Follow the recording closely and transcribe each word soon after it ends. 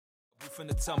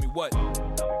finna tell me what?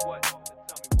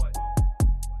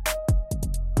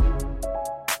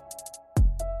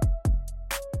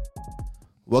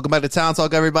 Welcome back to Town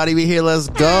Talk, everybody. We here. Let's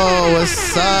go.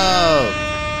 What's up?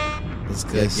 What's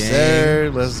good, Yes, gang?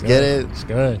 sir. Let's get it. It's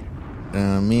good. You know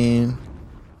what I mean?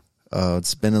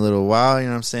 It's been a little while. You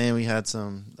know what I'm saying? We had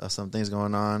some things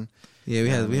going on. Yeah, we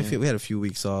had a few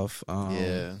weeks off.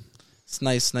 Yeah. It's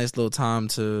nice little time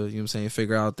to, you know what I'm saying,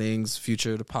 figure out things,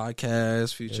 future of the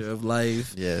podcast, future of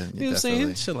life. Yeah. You know what I'm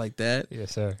saying? Shit like that.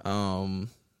 Yes, sir.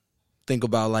 Think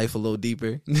about life a little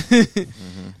deeper.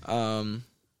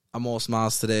 I'm all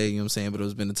smiles today, you know what I'm saying, but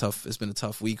it's been a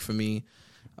tough week for me.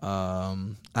 I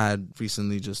had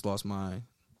recently just lost my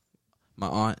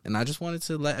aunt, and I just wanted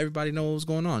to let everybody know what was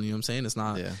going on, you know what I'm saying? It's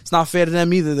not fair to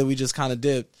them either that we just kind of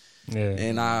dipped. Yeah.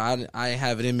 And I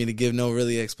have it in me to give no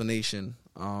really explanation.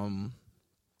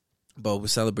 But we're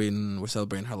celebrating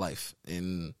her life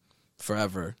in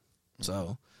forever.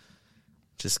 So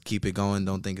just keep it going.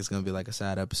 Don't think it's gonna be like a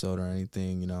sad episode or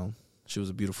anything, you know. She was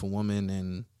a beautiful woman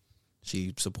and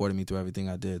she supported me through everything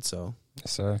I did. So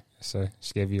Yes, sir. Yes, sir.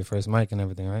 She gave you your first mic and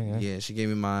everything, right? yeah, she gave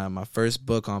me my first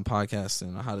book on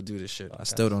podcasting on how to do this shit. I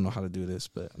still don't know how to do this,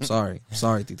 but I'm sorry. I'm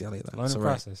sorry, Titi Aleda. Learn the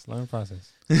process. Learn the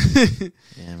process.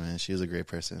 Yeah, man. She was a great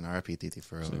person. R.I.P. Titi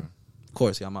for real. Sure. Of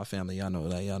course, y'all my family. Y'all know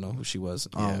that. Y'all know who she was.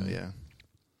 Yeah.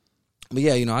 But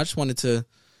yeah, you know, I just wanted to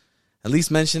at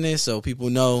least mention it so people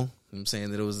know. You know what I'm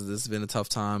saying that this has been a tough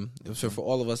time. It was for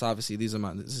all of us. Obviously, this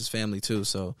is family too.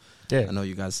 So Yeah. I know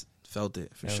you guys felt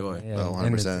it for sure. Yeah, Oh,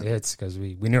 and 100%. it's because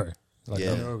we knew her. Like,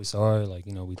 Yeah. we knew her, we saw her. Like,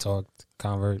 you know, we talked,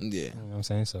 convert. Yeah. You know what I'm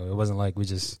saying? So it wasn't like we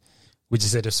just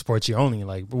said to support you only.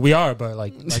 Like, we are, but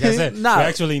like I said, Nah. we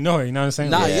actually know her. You know what I'm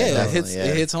saying? Nah, Like, yeah, definitely,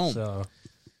 it hits home. So,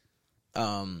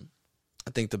 I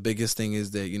think the biggest thing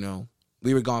is that, you know,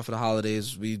 we were gone for the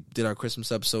holidays. We did our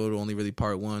Christmas episode, only really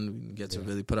part one. We didn't get to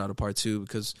really put out a part two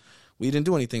because we didn't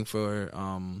do anything for,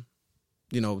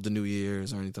 you know, the New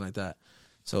Year's or anything like that.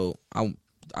 So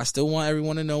I still want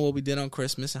everyone to know what we did on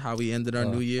Christmas and how we ended our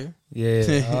New Year.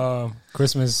 yeah.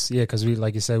 Christmas, yeah, because we,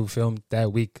 like you said, we filmed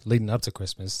that week leading up to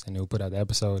Christmas, and then we put out the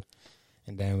episode,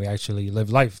 and then we actually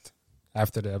lived life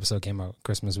after the episode came out.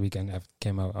 Christmas weekend after it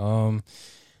came out.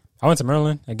 I went to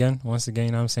Maryland once again.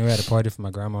 You know what I'm saying? We had a party for my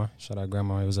grandma. Shout out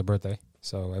grandma. It was her birthday.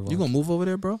 So everyone, You gonna move over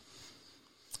there, bro?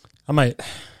 I might.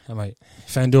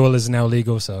 FanDuel is now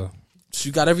legal, so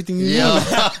You got everything you need.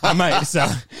 I might. So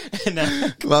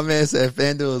My man said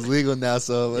FanDuel is legal now,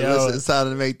 so listen, it's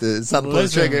time to pull the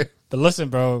trigger. But listen,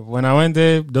 bro, when I went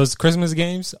there, those Christmas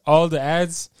games, all the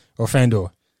ads were FanDuel.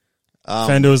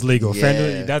 FanDuel is legal. yeah.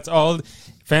 FanDuel, that's all.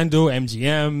 FanDuel,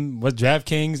 MGM,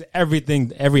 DraftKings,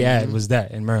 everything, every ad was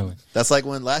that in Maryland. That's like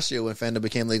last year when FanDuel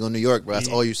became legal in New York, bro. That's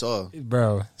all you saw.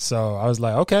 Bro, so I was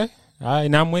like, okay, all right,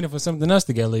 now I'm waiting for something else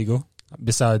to get legal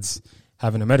besides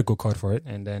having a medical card for it,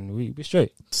 and then we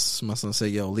straight. My son say,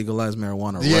 yo, legalize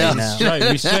marijuana Yeah. right now. Right,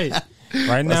 we straight.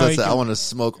 Right now, That's what I want to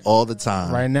smoke all the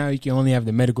time. right now, you can only have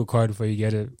the medical card before you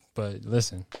get it. But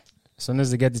listen, as soon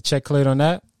as they get the check cleared on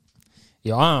that,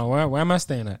 yo, where am I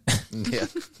staying at? Yeah.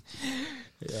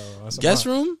 Yo, on some Guest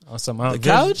room? on some The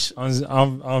couch?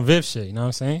 on Viv shit. You know what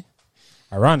I'm saying?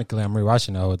 Ironically, I'm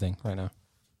rewatching the whole thing right now.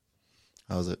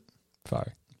 How's it?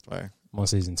 Fire. Fire. I'm on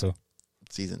season 2.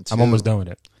 Season 2. I'm almost done with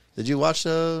it. Did you watch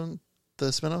the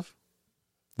spinoff?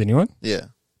 The new one? Yeah.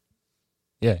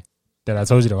 Yeah. That I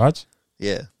told you to watch?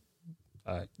 Yeah.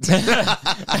 All right.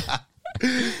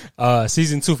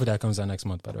 Season 2 for that comes out next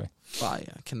month, by the way. Fire.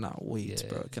 I cannot wait,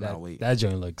 bro. Cannot wait. That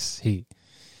joint looks heat.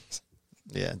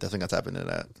 Yeah, definitely got to tap into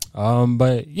that.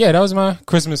 But yeah, that was my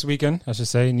Christmas weekend, I should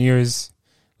say. New Year's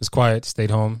was quiet,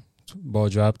 stayed home, ball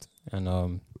dropped,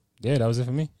 and yeah, that was it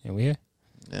for me. And we here.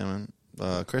 Yeah,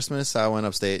 man. Christmas, I went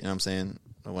upstate, you know what I'm saying?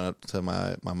 I went up to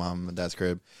my mom and dad's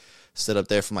crib. Stood up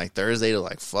there from like Thursday to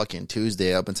like fucking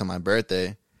Tuesday up until my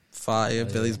birthday. Fire.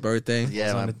 Billy's birthday.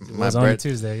 Yeah, It my was on a birthday.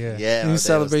 Tuesday, yeah. Yeah. You my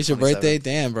celebrate was your 27. birthday?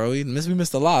 Damn, bro. We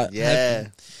missed a lot. Yeah.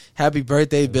 Happy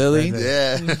birthday, Billy.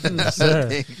 birthday. Yeah. sir.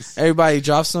 Thanks. Everybody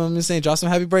drop some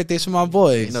happy birthdays for my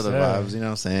boys. You know the Sir. vibes, you know what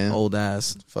I'm saying? Old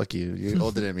ass. Fuck you. You're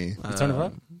older than me. You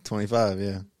 25? 25,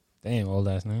 yeah. Damn, old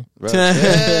ass name. Bro,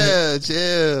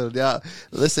 chill. Yeah.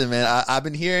 Listen, man, I've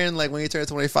been hearing like when you turn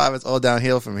 25, it's all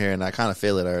downhill from here, and I kind of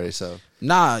feel it already. So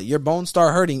Nah, your bones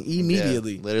start hurting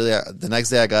immediately. yeah, literally, the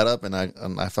next day I got up and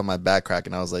I felt my back crack,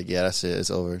 and I was like, yeah, that's it. It's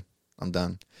over. I'm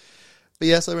done. But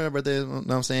yeah, celebrating my birthday. You know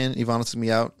what I'm saying? Ivana took me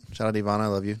out. Shout out to Ivana. I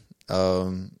love you. You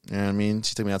know what I mean?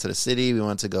 She took me out to the city. We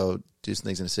went to go do some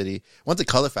things in the city. Went to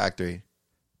Color Factory.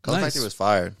 Color Nice. Factory was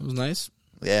fired. It was nice.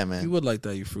 Yeah, You man. would like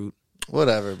that, you fruit.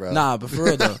 Whatever, bro. Nah, but for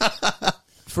real though.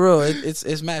 For real,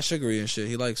 it's mad sugary and shit.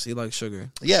 He likes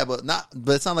sugar. Yeah, but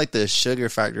it's not like the sugar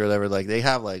factor or whatever. Like they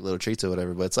have like little treats or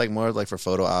whatever, but it's like more like for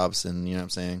photo ops and you know what I'm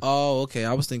saying. Oh, okay.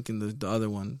 I was thinking the other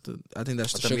one. I think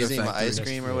that's Like the the Sugar museum of Factory. ice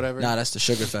cream or whatever. Nah, that's the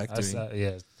Sugar Factory. That's,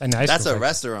 yeah. And the ice That's cream a factory.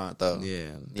 restaurant though. Yeah,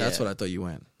 that's Yeah. what I thought you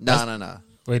went. No.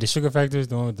 Wait, the Sugar Factory is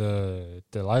the one with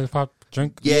the lollipop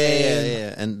drink?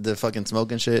 Yeah. And the fucking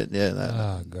smoking shit. Yeah, that.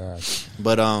 Oh, God.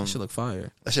 But That should look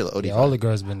fire. that shit look OD. Yeah, all the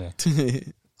girls been there.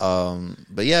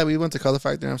 But yeah, we went to Color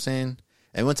Factory. You know what I'm saying,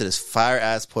 and we went to this fire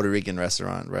ass Puerto Rican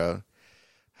restaurant, bro.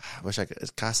 I wish I could.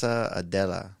 It's Casa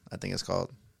Adela, I think it's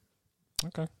called.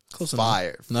 Okay. Close enough.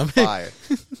 Fire, No, fire.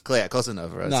 Yeah, close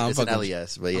enough, bro. Nah, I'm It's an fucking with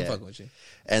LES, but I'm yeah. fucking with you.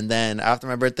 And then after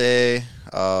my birthday,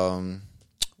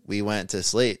 we went to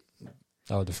Slate.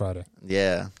 Oh, the Friday.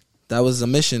 Yeah, That was a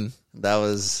mission that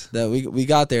was. that we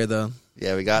got there though.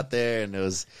 Yeah, we got there and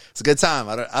it's a good time.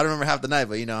 I don't remember half the night,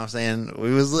 but you know what I'm saying,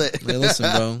 we was lit. Hey,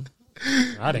 listen, bro.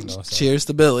 I didn't go. So. Cheers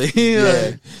to Billy.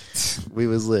 Yeah, we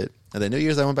was lit. And then New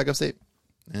Year's I went back upstate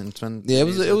and spent. Yeah,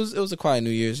 New Year's it was a quiet New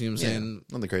Year's. You know what I'm saying?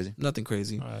 nothing crazy. Nothing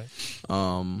crazy. All right.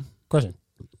 Um, Question.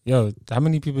 Yo, how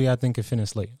many people y'all think could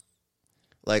finish late?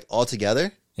 Like all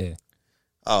together. Yeah.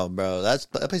 Oh, bro, that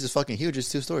place is fucking huge.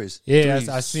 It's 2 stories. Yeah, three-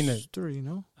 I seen it. Three,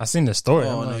 no? I seen the story.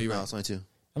 Oh, I'm, no, like, you're No, right. it's only 2.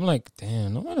 I'm like,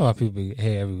 damn, no wonder why people get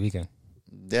here every weekend.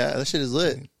 Yeah, that shit is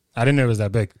lit. I didn't know it was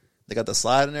that big. They got the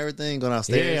slide and everything going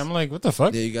downstairs. Yeah, I'm like, what the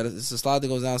fuck? Yeah, you got it's a slide that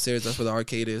goes downstairs. That's where the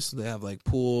arcade is. They have like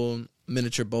pool,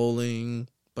 miniature bowling,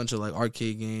 bunch of like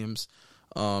arcade games,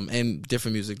 and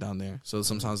different music down there. So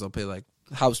sometimes they'll play like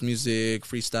house music,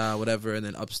 freestyle, whatever, and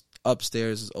then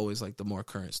upstairs is always like the more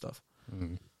current stuff.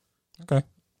 Mm. Okay.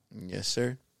 Yes,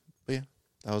 sir. But yeah,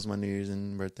 that was my New Year's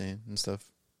and birthday and stuff.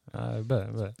 I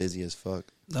bet. Busy as fuck.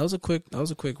 That was a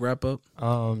quick wrap up.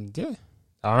 Yeah.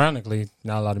 Ironically,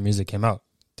 not a lot of music came out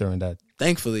during that.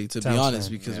 Thankfully, to be Time honest,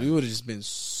 span, because yeah. we would have just been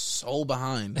so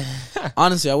behind.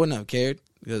 Honestly, I wouldn't have cared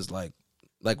because like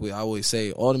we always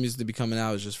say, all the music that be coming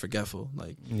out is just forgetful.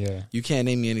 Like Yeah. you can't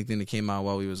name me anything that came out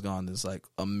while we was gone that's like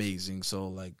amazing. So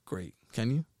like great. Can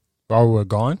you? While we were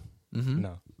gone? Mm-hmm.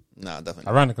 No. Nah,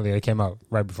 definitely. Ironically, it came out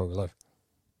right before we left.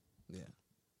 Yeah.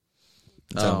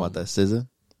 You talking about that SZA?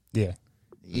 Yeah.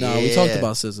 No, we talked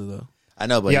about SZA though. I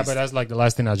know, but yeah, but that's like the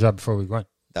last thing I dropped before we went.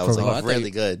 that was Oh, like I thought really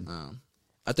you- good.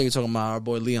 I think you're talking about our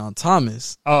boy Leon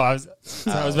Thomas. Oh, I was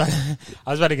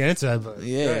about to get into that, but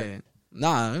Yeah. go ahead.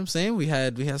 Nah, I'm saying we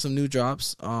had some new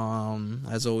drops.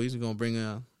 As always, we're gonna bring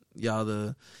y'all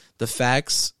the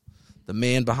facts. The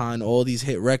man behind all these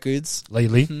hit records.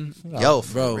 Lately. Yo,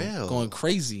 for Bro, real. going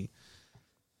crazy.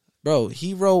 Bro,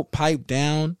 he wrote Pipe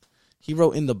Down. He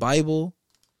wrote In the Bible.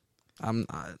 I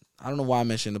don't know why I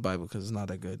mentioned the Bible because it's not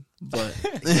that good. But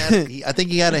I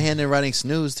think he had a hand in writing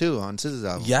Snooze too on SZA's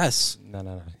album. yes,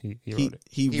 No. He wrote it.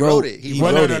 he wrote wrote it. He He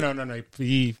Well, wrote no, it. no.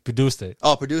 He produced it.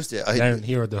 Oh, produced it. Then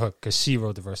he wrote the hook because she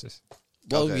wrote the verses.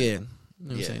 Well, Okay. yeah. You know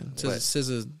what I'm Yeah, saying? but-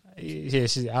 SZA, Yeah,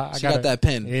 she she got that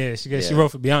pen. Yeah, she Yeah.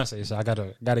 wrote for Beyonce, so I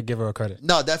gotta give her a credit.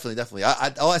 No, definitely.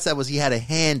 All I said was he had a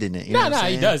hand in it. You know what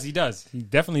I'm He saying? does. He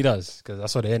definitely does because I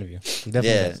saw the interview. He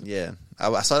definitely does. Yeah.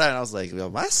 I saw that and I was like, yo,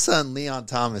 my son Leon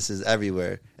Thomas is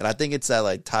everywhere, and I think it's that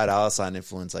like Ty Dolla $ign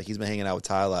influence. Like he's been hanging out with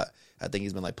Ty a lot. I think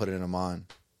he's been like putting him on.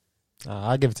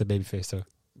 I'll give it to Babyface too.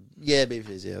 Yeah,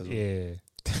 Babyface. Yeah.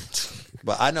 Yeah,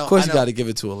 But I know. Of course, I you know, got to give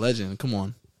it to a legend. Come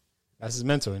on. that's his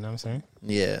mentor. You know what I'm saying?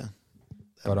 Yeah.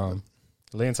 But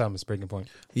Leon Thomas, Breaking Point.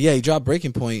 Yeah, he dropped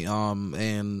Breaking Point,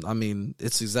 and I mean,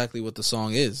 it's exactly what the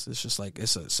song is. It's just like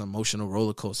it's an emotional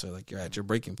roller coaster. Like you're at your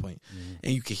breaking point,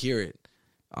 and you can hear it.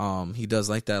 He does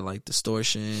like that, like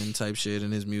distortion type shit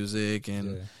in his music,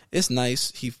 and Yeah. it's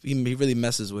nice. He really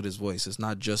messes with his voice. It's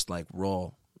not just like raw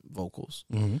vocals,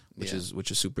 Mm-hmm. which Yeah. is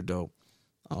super dope.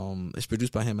 It's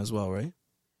produced by him as well, right?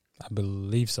 I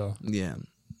believe so. Yeah,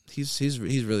 he's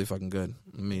really fucking good.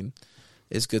 I mean,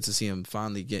 it's good to see him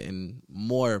finally getting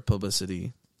more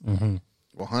publicity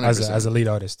 100%. As a lead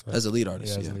artist. Right? as a lead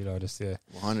artist. as Yeah, a lead artist. Yeah.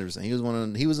 100%. He was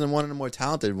one of the more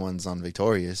talented ones on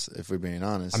Victorious, if we're being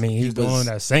honest. I mean, he's the was- one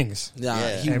that sings.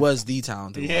 yeah, he Yeah. was the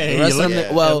talented. Yeah, one. he The rest of looked- them,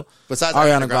 yeah. well, besides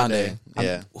Ariana Grande,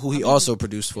 yeah, who he also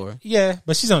produced for. Yeah,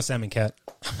 but she's on Sam and Cat.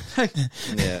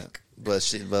 yeah.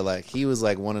 But like he was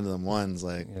like one of them ones.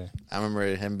 Like Yeah. I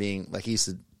remember him being like he used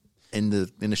to in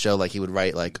the show like he would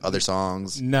write like other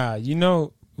songs. Nah,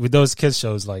 with those kids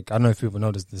shows, like I don't know if people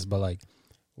notice this, but like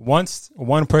once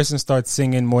one person starts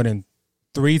singing more than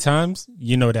 3 times,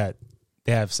 you know that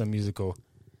they have some musical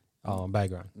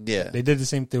background. Yeah, They did the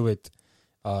same thing with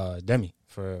Demi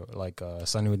for like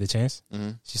Sunny with the Chance.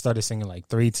 mm-hmm. She started singing like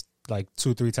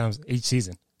 2-3 times each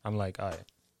season. I'm like, all right,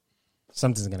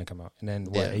 something's gonna come out. And then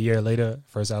Yeah. a year later,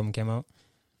 first album came out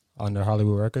under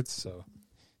Hollywood Records. So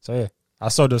So yeah, I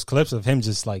saw those clips of him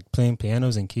just like playing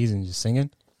pianos and keys and just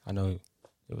singing. I know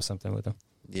it was something with him.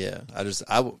 Yeah,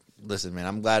 listen, man.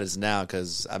 I'm glad it's now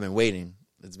because I've been waiting.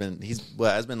 It's been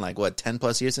 10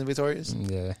 plus years since Victorious. Yeah.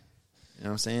 You know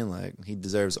what I'm saying? Like he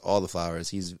deserves all the flowers.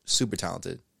 He's super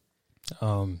talented.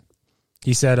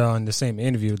 He said on the same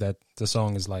interview that the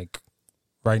song is like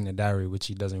writing a diary, which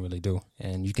he doesn't really do,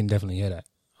 and you can definitely hear that.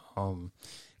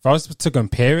 If I was to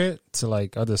compare it to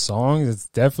like other songs, it's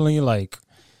definitely like,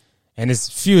 and it's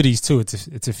few of these too.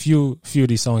 It's a few of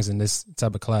these songs in this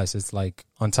type of class. It's like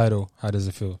Untitled, How Does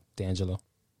It Feel, D'Angelo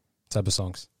type of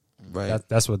songs. Right.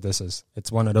 That's what this is.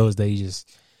 It's one of those that you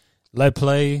just let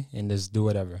play and just do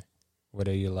whatever,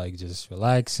 whether you're like just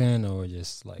relaxing or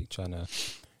just like trying to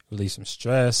release some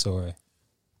stress or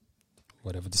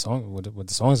whatever the song, what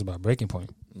the song is about, breaking point.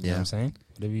 You know what I'm saying?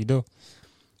 Whatever you do.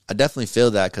 I definitely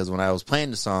feel that because when I was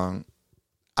playing the song,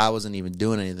 I wasn't even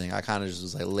doing anything. I kind of just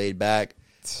was like laid back,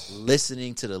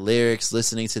 listening to the lyrics,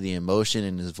 listening to the emotion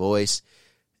in his voice.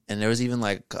 And there was even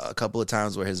like a couple of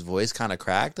times where his voice kind of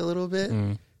cracked a little bit,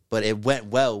 but it went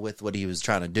well with what he was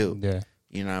trying to do. Yeah.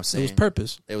 You know what I'm saying? It was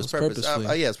purpose. It was purpose.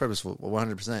 Yeah, it's purposeful,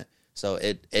 100%. So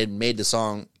it made the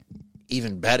song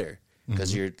even better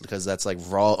because that's like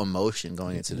raw emotion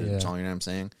going into the song. You know what I'm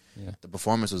saying? Yeah. The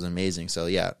performance was amazing. So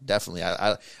yeah, definitely.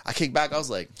 I kicked back. I was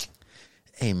like,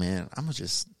 hey man, I'm gonna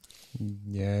just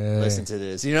listen to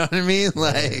this. You know what I mean?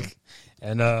 Like,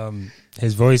 and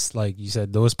his voice, like you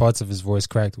said, those parts of his voice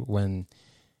cracked when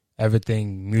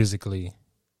everything musically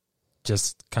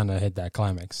just kind of hit that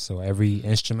climax. So every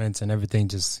instrument and everything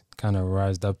just kind of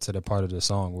rised up to the part of the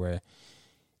song where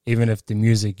even if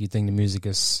you think the music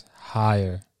is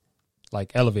higher,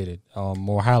 like elevated,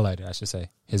 more highlighted, I should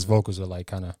say, his vocals were like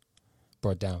kind of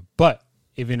brought down. But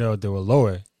even though they were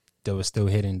lower, they were still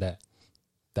hitting that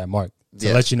mark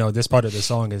to let you know this part of the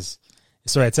song it's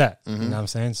where it's at. You know what I'm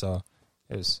saying? So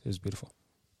it was beautiful.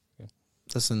 Yeah.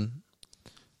 Listen,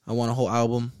 I want a whole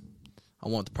album. I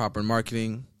want the proper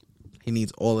marketing. He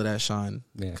needs all of that shine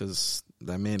because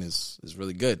that man is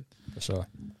really good. For sure.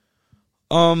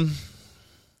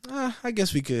 I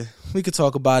guess we could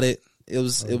talk about it. It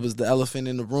was the elephant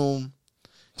in the room.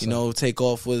 You know,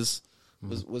 Takeoff was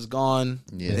gone.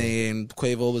 Yeah. And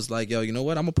Quavo was like, yo, you know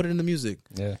what? I'm gonna put it in the music.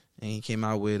 Yeah. And he came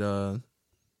out with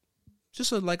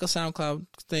just like a SoundCloud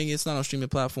thing. It's not on streaming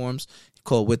platforms.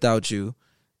 Called Without You.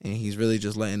 And he's really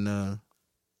just letting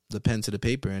the pen to the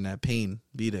paper and that pain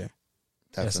be there.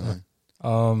 Definitely.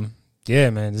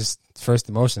 Yeah, man, just first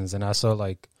emotions. And I saw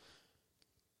like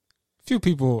a few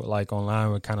people like online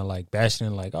were kind of like bashing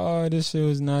it, like, oh, this shit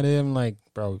was not it. I'm like,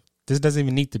 bro, this doesn't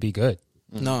even need to be good.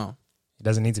 No. It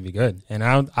doesn't need to be good. And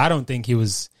I don't think he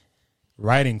was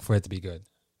writing for it to be good.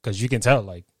 Because you can tell,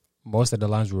 like, most of the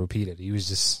lines were repeated. He was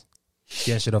just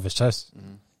getting shit off his chest.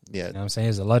 Yeah. You know what I'm saying?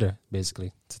 It's a letter,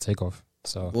 basically, to Takeoff.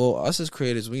 So, well, us as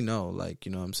creators, we know, like,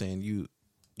 you know what I'm saying? You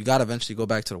got to eventually go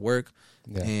back to the work.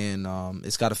 Yeah. And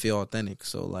it's got to feel authentic.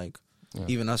 So, like,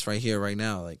 even us right here, right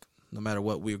now, like, no matter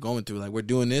what we're going through, like, we're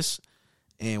doing this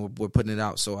and we're putting it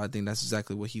out. So I think that's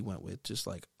exactly what he went with. Just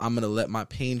like, I'm going to let my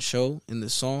pain show in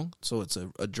this song so it's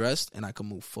addressed and I can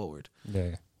move forward.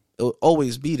 Yeah. It'll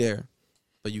always be there,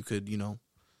 but you could, you know,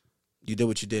 you did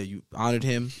what you did. You honored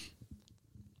him.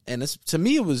 And to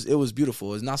me, it was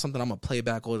beautiful. It's not something I'm going to play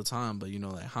back all the time, but, you know,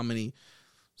 like, how many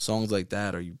songs like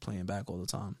that are you playing back all the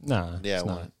time? Nah, it's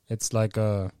not. It's like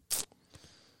I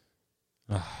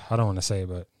don't want to say it,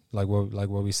 but like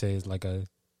what we say is like a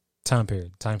time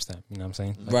period, timestamp. You know what I'm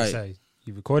saying? Like right. You say,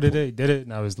 you recorded it, you did it,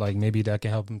 and I was like, maybe that can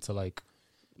help him to like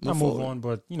not move on,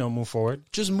 but you know, move forward.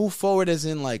 Just move forward, as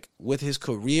in like with his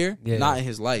career, not in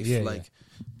his life. Like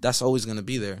that's always gonna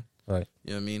be there. Right.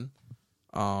 You know what I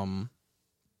mean?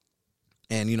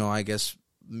 And you know, I guess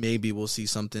maybe we'll see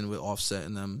something with Offset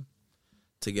and them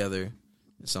together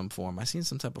in some form. I seen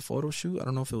some type of photo shoot. I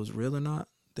don't know if it was real or not.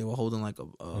 They were holding like him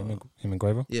and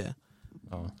Quavo? Yeah.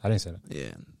 Oh, I didn't say that.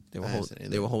 Yeah.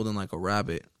 They were holding like a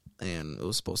rabbit, and it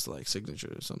was supposed to like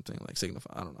signature or something, like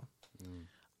signify. I don't know.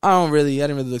 I didn't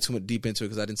really look too much deep into it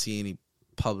because I didn't see any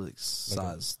public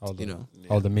size. All the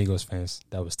Migos fans,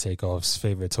 that was Takeoff's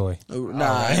favorite toy.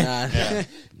 Nah.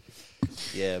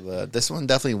 Yeah, but this one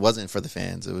definitely wasn't for the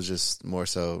fans. It was just more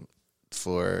so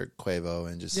for Quavo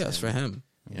and just it's for him.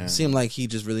 Yeah. It seemed like he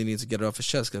just really needs to get it off his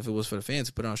chest. Because if it was for the fans,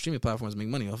 to put it on streaming platforms and make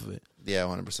money off of it. Yeah,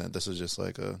 100%. This was just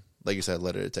like like you said,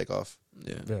 letter to take off.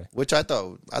 Yeah. Which I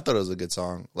thought it was a good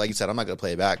song. Like you said, I'm not gonna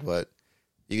play it back, but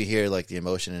you can hear like the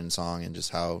emotion in the song and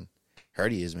just how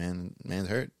hurt he is, man. Man's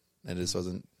hurt. And this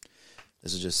wasn't.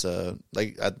 This is just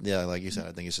like you said.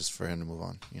 I think it's just for him to move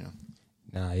on. You know.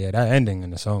 Nah, yeah, that ending in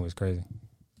the song was crazy.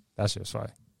 That shit was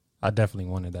fire. I definitely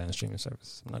wanted that in streaming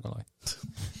service. I'm not gonna lie.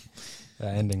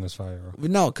 That ending was fire, bro.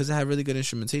 No, because it had really good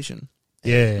instrumentation.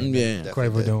 Yeah, Yeah. Definitely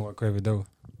Quavo did. doing what Quavo do.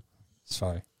 It's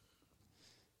fire.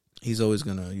 He's always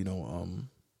gonna,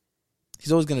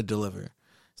 he's always gonna deliver.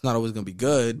 It's not always gonna be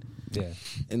good. Yeah,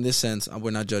 In this sense,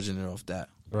 we're not judging it off that.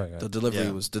 right. The delivery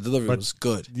Yeah. was But- was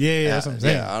good. Yeah, that's what I'm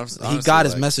saying. honestly, He got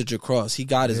his like, message across. He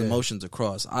got his Yeah. emotions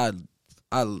across. I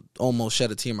almost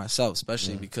shed a tear myself,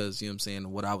 especially because you know what I'm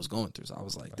saying, what I was going through. So I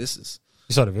was like, this is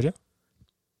You saw the video?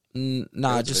 nah.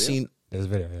 I There's a just video? seen There's a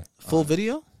video. Yeah. full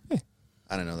video.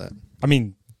 I didn't know that. I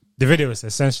mean, the video is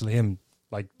essentially him,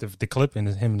 like the clip and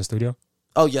him in the studio.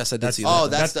 Oh yes, I did see that. Oh,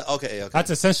 that's the okay. That's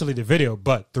essentially the video,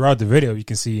 but throughout the video, you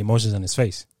can see emotions on his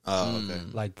face, Oh, okay.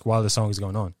 like while the song is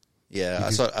going on. Yeah, I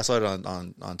saw it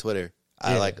on Twitter.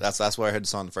 I Yeah. like that's where I heard the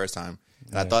song the first time,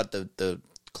 and I Yeah. thought the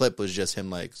clip was just him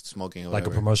like smoking or Like a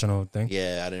whatever. promotional thing.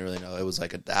 Yeah, I didn't really know it was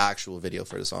like the actual video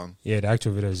for the song. Yeah, the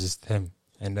actual video is just him,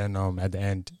 and then at the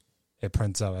end, it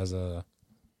prints out as a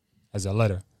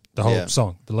letter. The whole Yeah.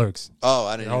 song, the lyrics, Oh,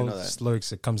 I the didn't whole even know that.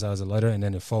 lyrics. It comes out as a letter, and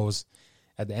then it folds.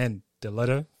 At the end, the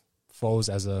letter folds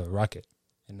as a rocket,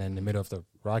 and then in the middle of the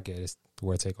rocket is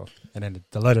where it take off, and then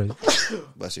the letter,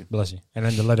 Bless you. bless you, and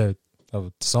then the letter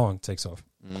of the song takes off.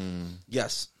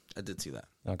 Yes, I did see that.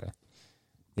 Okay,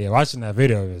 yeah, watching that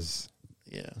video is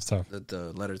Yeah, it's tough. That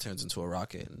the letter turns into a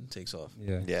rocket and takes off,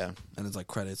 Yeah, yeah, and it's like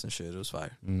credits and shit. It was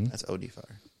fire. Mhm. that's OD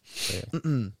fire. So, yeah.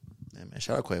 Yeah, man.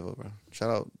 Shout out Quavo, bro. Shout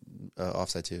out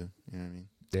Offside too. You know what I mean?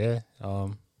 Yeah,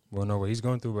 we don't know what he's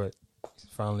going through, but he's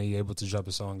finally able to drop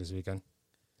a song this weekend,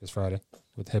 this Friday,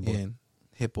 with Hit Boy. Yeah,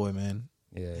 Hit Boy, man.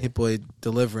 Yeah, Hit Boy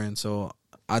delivering. So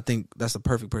I think that's the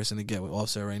perfect person to get with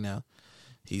Offset right now.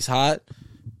 He's hot.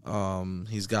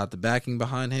 He's got the backing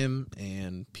behind him,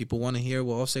 and people want to hear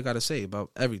what Offset got to say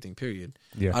about everything. Period.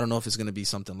 yeah. I don't know if it's going to be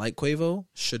something like Quavo.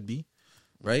 Should be,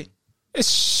 right? It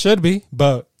should be,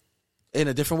 but In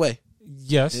a different way.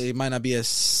 yes, It might not be as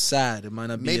sad. It might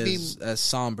not be Maybe- as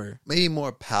somber. Maybe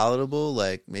more palatable.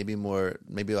 Like maybe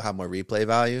it'll have more replay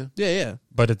value. Yeah, yeah.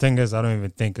 but the thing is, I don't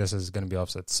even think this is going to be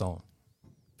Offset's song.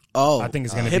 Oh, I think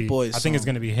it's going to Hit be. Boy's I think it's song.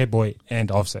 going to be Hit Boy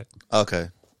and Offset. Okay.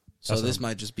 So That's this what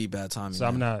might just be bad timing. So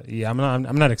I'm man. not. Yeah, I'm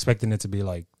not expecting it to be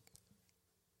like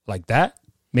that.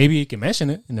 Maybe you can mention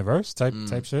it in the verse type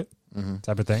shit,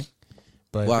 type of thing.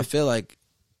 But Well, I feel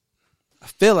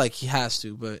like he has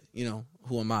to, but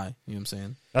who am I? You know what I'm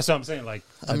saying? that's what I'm saying. Like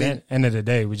I at mean- the end of the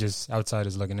day, we just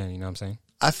outsiders looking in. You know what I'm saying?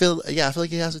 I feel like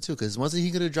he has to too. Because wasn't he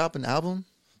gonna drop an album?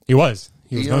 He was.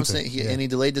 He You was know what going I'm to. saying? Yeah. And he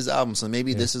delayed this album, so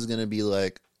maybe this is gonna be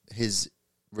like his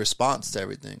response to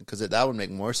everything. Because that would make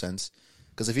more sense.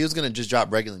 Because if he was gonna just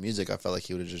drop regular music, I felt like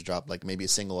he would have just dropped like maybe a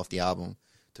single off the album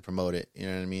to promote it. You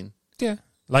know what I mean? Yeah.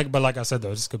 But like I said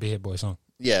though, this could be Hit Boy's song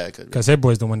Yeah, it could. Be. because Hit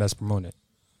Boy's the one that's promoted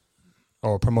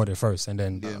or promoted first, and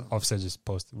then Yeah. Offset just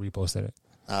reposted it.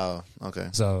 Oh, okay.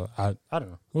 So I don't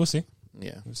know. We'll see.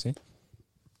 Yeah. We'll see.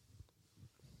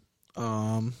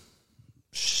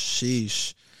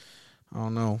 Sheesh. I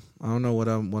don't know what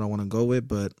I want to go with,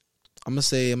 but I'm gonna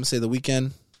say the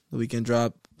weekend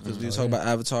drop because we were talking about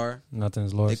Avatar.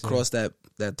 Nothing's lost. It crossed that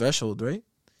threshold, right?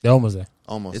 They're almost there.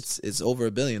 Almost. It's over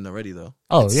 $1 billion already though.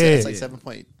 Oh It's, yeah, it's yeah, like yeah. 7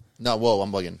 point. No, whoa,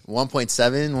 I'm bugging.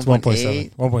 1.7,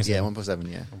 1.7. 1.8. 1.7. Yeah,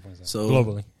 1.7. Yeah, So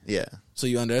globally. yeah. So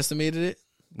you underestimated it?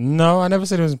 No, I never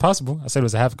said it was impossible. I said it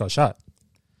was a half court shot.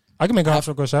 I can make a half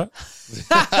court shot.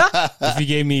 If you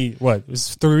gave me what?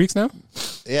 It's 3 weeks now.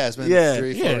 Yeah, it's been Yeah,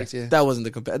 3-4 yeah. weeks. Yeah. That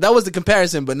wasn't that was the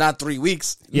comparison, but not 3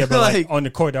 weeks. Yeah, but like, on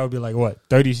the court that would be like what?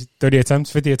 30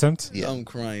 attempts, 50 attempts. Yeah. I'm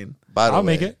crying. By the I'll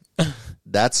way, make it.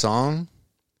 that song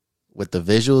with the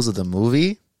visuals of the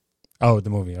movie. Oh, the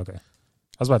movie. Okay. I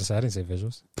was about to say I didn't say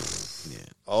visuals.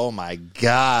 Oh my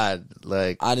god!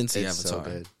 Like I didn't see it's Avatar.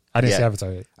 So good. I didn't Yeah. see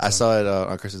Avatar yet. I saw it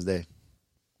on Christmas Day.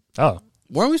 Oh,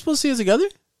 Weren't we supposed to see it together?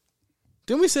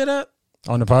 Didn't we say that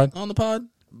on the pod. on the pod?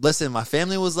 Listen, my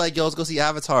family was like, "Yo, let's go see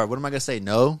Avatar." What am I gonna say?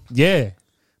 No. Yeah.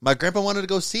 My grandpa wanted to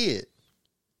go see it.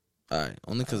 All right,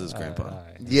 only because it's grandpa. All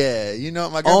right. Yeah, you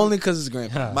know my grandpa. Only because it's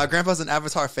grandpa. My grandpa's an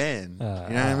Avatar fan. You know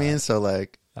what I mean? So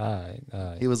like, All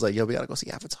right. he was like, "Yo, we gotta go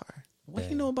see Avatar." What do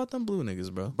you know about them blue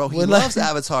niggas, bro? Bro, he When, loves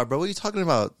Avatar, bro. What are you talking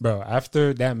about? Bro,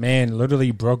 after that man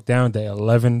literally broke down the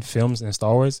 11 films in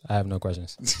Star Wars, I have no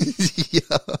questions. Yo.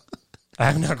 I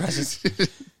have no questions.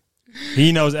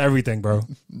 He knows everything, bro.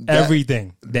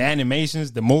 Everything. The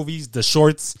animations, the movies, the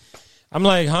shorts. I'm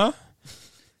like, huh?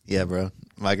 Yeah, bro.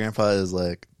 My grandpa is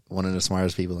like one of the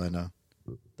smartest people I know.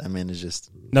 That man is just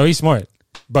No, he's smart.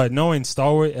 But knowing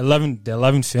Star Wars, the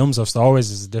 11 films of Star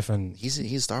Wars is different. He's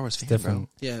a Star Wars fan, Different.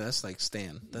 Yeah, that's like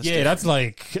Stan. That's Yeah, that's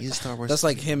like bro. He's a Star Wars. that's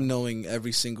like him knowing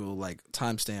every single like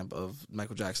timestamp of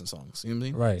Michael Jackson songs. You know what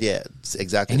I mean? right. Yeah, it's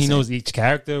exactly. And he the same. knows each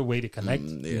character, way to connect. Yeah.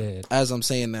 Yeah. You know As I'm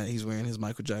saying that, he's wearing his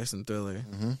Michael Jackson Thriller.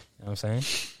 Mm-hmm. what I'm saying?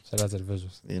 Shout out to the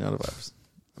visuals. You know the vibes.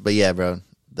 But yeah, bro.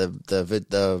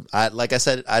 I like I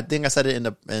said. I think I said it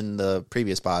in the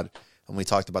previous pod when we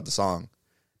talked about the song.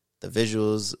 The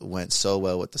visuals went so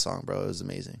well with the song, bro. It was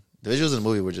amazing. The visuals in the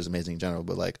movie were just amazing in general.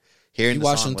 But like hearing You the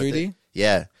watched song in with 3D? it-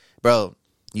 yeah, bro.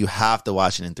 You have to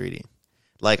watch it in 3D.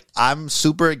 Like I'm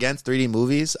super against 3D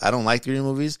movies. I don't like 3D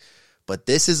movies. But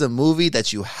this is a movie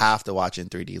that you have to watch in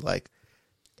 3D. Like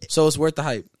So it's worth the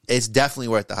hype it's definitely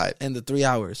worth the hype. and the 3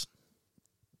 hours.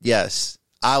 Yes,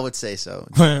 I would say so.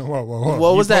 whoa.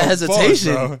 What was that paused,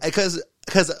 hesitation? bro. Because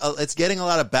it's getting a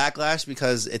lot of backlash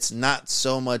because it's not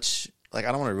so much like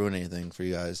I don't want to ruin anything for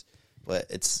you guys, but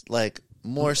it's like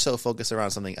more so focused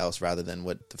around something else rather than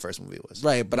what the first movie was.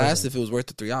 Right, but I asked if it was worth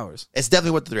the 3 hours. It's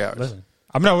definitely worth the 3 hours. Listen,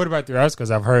 I'm not worried about 3 hours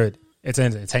because I've heard it's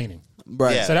entertaining.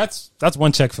 Right. Yeah. So that's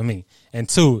one check for me. And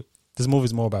two, this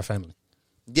movie's more about family.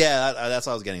 Yeah, that's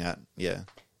what I was getting at. Yeah,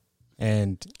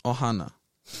 And Ohana.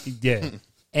 yeah,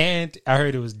 and I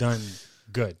heard it was done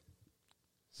good.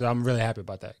 So I'm really happy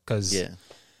about that because yeah,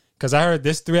 I heard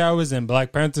this 3 hours and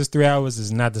Black Panther's 3 hours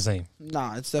is not the same.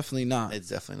 Nah, it's definitely not. it's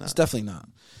definitely It's not. definitely not.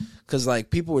 Because, like,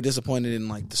 people were disappointed in,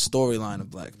 like, the storyline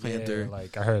of Black Panther. Yeah,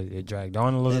 like I heard it dragged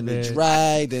on a little and bit. they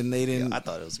dragged, and they Yeah, didn't. I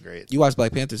thought it was great. You watched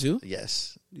Black Panther, too?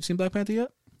 Yes, You seen Black Panther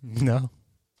yet? No.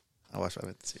 I watched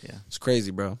it. Yeah, It's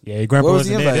crazy, bro. Yeah, your grandpa Where was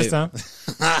wasn't the there this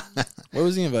time. Where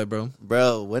was the invite, bro?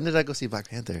 bro. When did I go see Black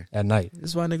Panther? At night, This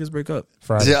is why niggas break up.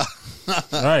 Friday. Yeah,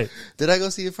 All right. did I go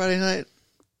see it Friday night?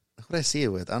 Who did I see it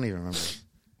with? I don't even remember.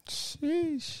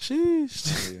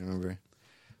 Sheesh. I don't even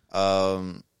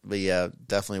remember. But yeah,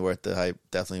 definitely worth the hype.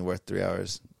 Definitely worth 3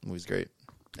 hours. The movie's great,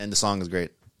 and the song is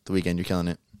great. The Weeknd, you're killing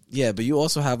it. Yeah, but you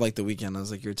also have, like, The Weeknd as,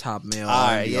 like, your top male All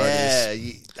right, R&B yeah,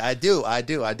 artist. I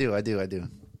do.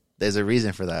 There's a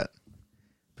reason for that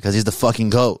because he's the fucking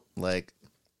goat, like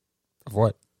Of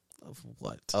what? Of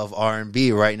what? of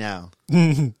R&B right now.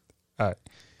 All right.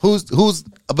 Who's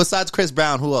besides Chris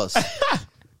Brown? Who else?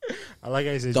 I like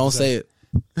how you said. Don't say it.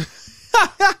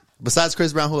 Besides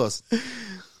Chris Brown, who else?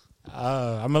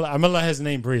 I'm gonna let his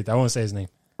name breathe. I won't say his name.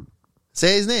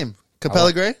 Say his name.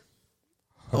 Capella Gray.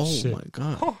 Oh, shit. my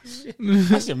God. Oh shit.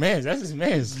 That's your man's. That's his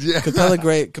man's. Capella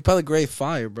Gray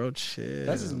fire, bro. Chill.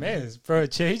 That's his man's. Bro,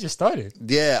 chill. He just started.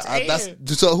 Yeah, that's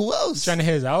so. Who else? Trying to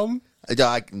hear his album?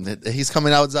 He's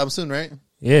coming out with his album soon, right?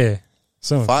 Yeah.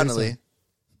 Soon. Finally.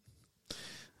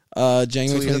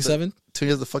 January 27th? 2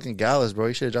 years of the fucking galas, bro.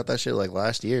 You should have dropped that shit like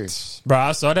last year. Bro,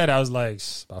 I saw that. I was like,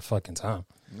 "It's about fucking time."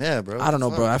 Yeah, bro. I don't know,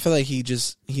 Fuck. bro. I feel like he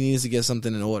needs to get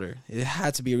something in order. It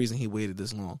had to be a reason he waited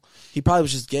this long. He probably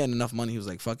was just getting enough money. He was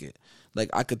like, fuck it. Like,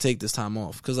 I could take this time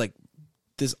off. Because, like,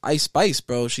 this Ice Spice,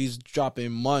 bro, she's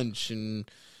dropping Munch and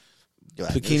Yo,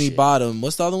 I knew Bikini shit. Bottom.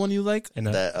 What's the other one you like? In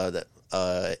the,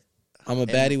 I'm a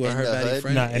baddie with in her the baddie hood?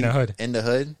 friend. nah, in the hood. In the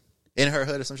hood, in her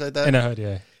hood or something like that. In the hood,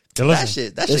 yeah. Yo, that listen.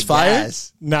 shit It's fire?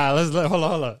 gas. Nah, hold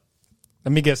on.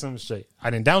 Let me get something straight. I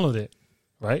didn't download it,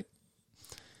 right?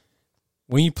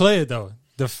 When you play it though,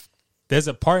 there's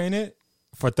a part in it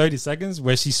for 30 seconds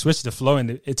where she switched the flow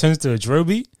and it turns to a drill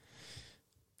beat.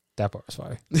 That part was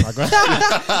fire. Not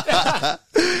gonna-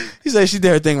 He said she did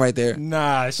her thing right there.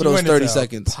 nah, she For those went 30 into a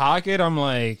seconds. Pocket. I'm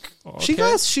like,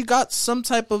 okay. She got some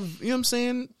type of, you know what I'm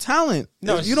saying, talent.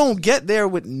 No, You don't get there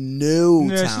with no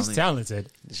Yeah, talent. she's talented,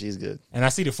 She's good. and I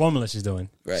see the formula she's doing.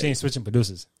 Right. She ain't switching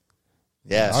producers.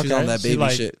 Yeah, She's Okay, on that she baby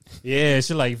like- shit. Yeah,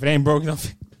 she like if it ain't broke,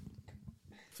 don't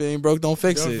If it ain't broke, don't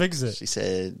fix it. fix it. she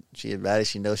said she a baddie.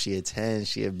 She knows she a 10.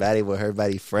 She a baddie with her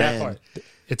baddie That friend. part.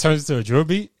 It turns to a drill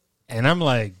beat, and I'm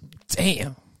like,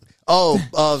 damn. Oh,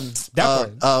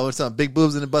 That part. what's up? Big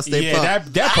boobs in the bus. They Yeah,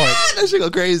 pump. that part. That shit go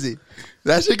crazy.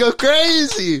 That shit go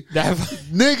crazy. That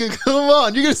Nigga, come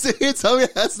on. You gonna sit here and tell me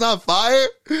that's not fire?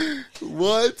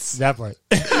 What? that part.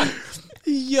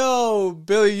 Yo,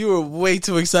 Billy, you were way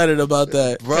too excited about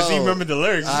that. Bro, Because he remembered the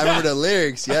lyrics. I remember the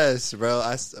lyrics. Yes, bro.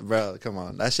 Bro, come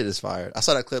on. That shit is fire. I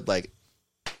saw that clip like,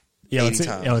 Yeah, on, 80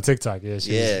 times. on TikTok. Yeah,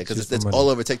 she yeah, was- because she was it's promoting. all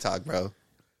over TikTok, bro.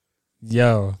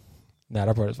 Yo, nah,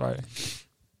 that part is fire.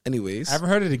 Anyways, I haven't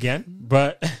heard it again,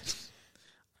 but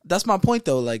that's my point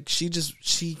though. Like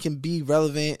she can be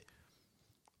relevant,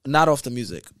 not off the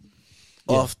music,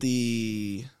 Yeah. off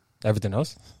the everything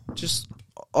else. just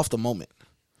off the moment.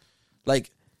 Like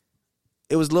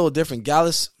it was a little different.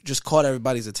 Gallus just caught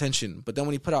everybody's attention, but then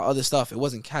when he put out other stuff, it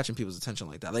wasn't catching people's attention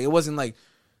like that. Like it wasn't like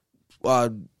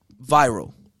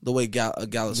viral. the way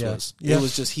Gallus Yeah. was. Yeah. It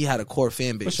was just he had a core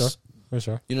fan base. For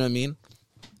sure. You know what I mean?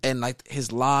 And like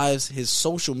his lives, his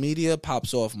social media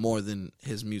pops off more than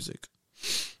his music.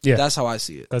 Yeah, That's how I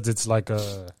see it. because it's like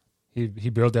he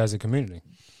built it as a community.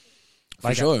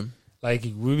 For sure. Like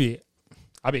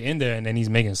I be in there and then he's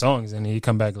making songs and he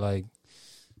come back like,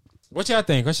 what y'all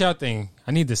think?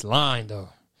 I need this line though.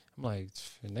 I'm like,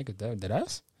 nigga, that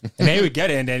us? And then he would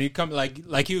get it and then he come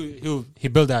like he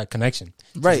built that connection.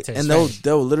 Right. to his And fans.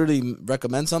 they'll literally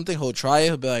recommend something. He'll try it.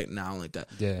 He'll be like, nah, I don't like that.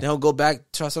 Yeah. Then he'll go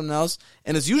back, try something else.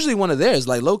 And it's usually one of theirs.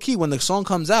 Like low key, when the song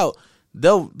comes out,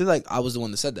 they'll be like, I was the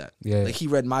one that said that. Yeah. Like he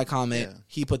read my comment. Yeah.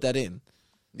 He put that in.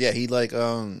 Yeah, he like he's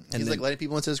then- like letting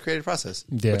people into his creative process,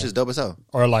 Yeah. which is dope as hell.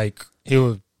 Or like he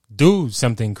would do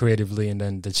something creatively and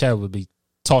then the chat would be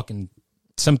talking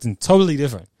something totally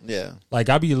different. Yeah, Like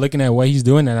I be looking at what he's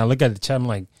doing and I look at the chat, I'm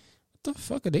like, what the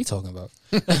fuck are they talking about?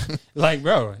 Like,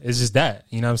 bro, it's just that.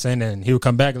 You know what I'm saying? And he would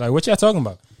come back like, what y'all talking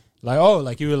about? Like, oh,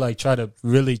 like he would like try to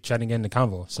get in the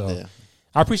convo. So yeah,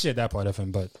 I appreciate that part of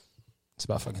him, but it's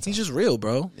about fucking time. He's just real,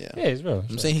 bro. yeah, Yeah, it's real.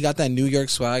 I'm saying he got that New York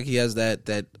swag. He has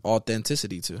that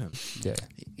authenticity to him. Yeah.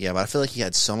 yeah. But I feel like he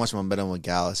had so much momentum with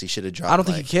Gallus. He should have dropped. I don't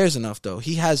think like, he cares enough though.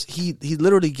 He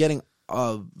literally getting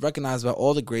recognized by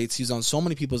all the greats. He's on so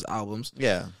many people's albums.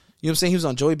 Yeah, You know what I'm saying? He was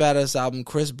on Joey Badass album,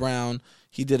 Chris Brown.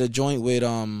 He did a joint with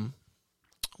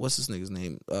what's this nigga's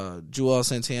name? Joel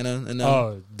Santana and them.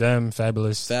 Oh, damn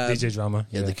fabulous Fab. DJ drama.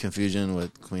 yeah. The confusion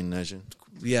with Queen Naja.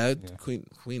 Yeah, Queen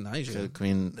Naija.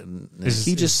 Queen. This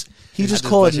He is- just I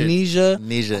called butchered Nisha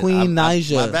Nisha. Queen My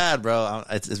Naija. bad, bro.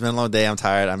 It's been a long day. I'm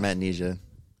tired. I met Nisha.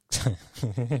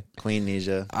 Queen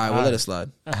Nisha. All right, we'll let it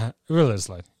slide We'll let it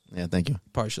slide. Yeah, thank you.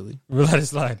 partially. We'll let it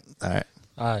slide. All right.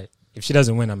 All right. If she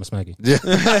doesn't win, I'm a smack you.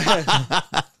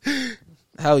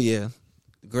 Hell yeah,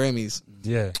 Grammys.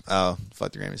 Yeah. Oh,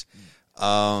 fuck the Grammys.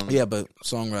 Yeah, but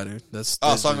songwriter. That's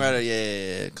Songwriter.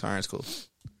 Yeah. Clarence cool.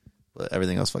 But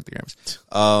everything else, fuck the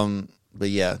Grammys. But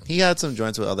yeah, he had some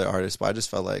joints with other artists, but I just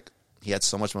felt like he had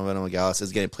so much momentum with Gallus.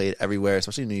 It's getting played everywhere,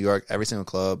 especially in New York, every single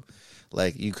club.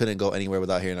 Like, you couldn't go anywhere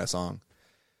without hearing that song.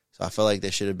 So I felt like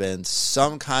there should have been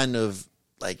some kind of,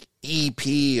 like,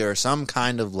 EP or some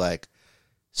kind of, like,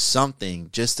 something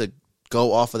just to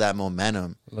go off of that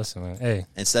momentum. Listen, man. Hey.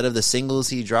 Instead of the singles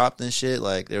he dropped and shit,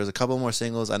 like, there was a couple more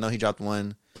singles. I know he dropped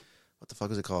one. What the fuck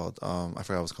was it called? I forgot what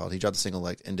it was called. He dropped a single,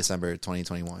 like, in December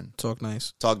 2021. Talk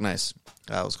Nice. Talk Nice.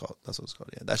 That was called. That's what it's called.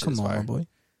 Yeah, that shit Come was on, fire. my boy.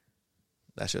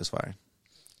 That shit was fire.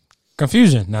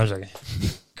 Confusion. No, I'm joking.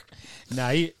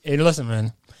 Hey, listen,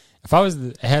 man. If I was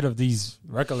the head of these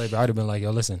record labels, I'd have been like,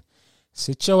 yo, listen,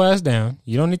 sit your ass down.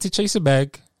 You don't need to chase a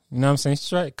bag. You know what I'm saying?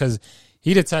 Straight. Because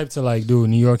he the type to, like, do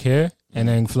New York here and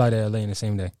then fly to LA in the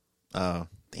same day. Oh,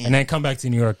 damn. And then come back to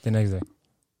New York the next day.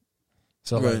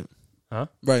 So, Right. like, huh?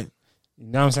 Right. You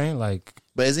know what I'm saying? Like,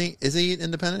 But is he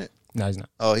independent? no, he's not.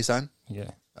 Oh, he signed? Yeah.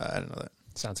 I didn't know that.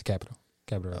 Sounds to Capital.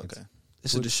 Capital Records. Okay.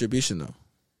 It's a distribution though,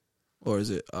 or is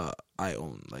it I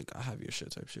own, like I have your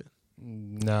shit type shit?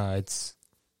 Nah,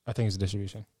 I think it's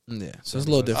distribution. Yeah, so it's a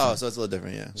little different. Oh, so it's a little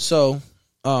different, yeah. So,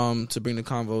 to bring the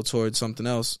convo towards something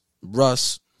else,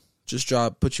 Russ just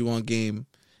dropped "Put You On Game."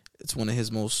 It's one of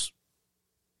his most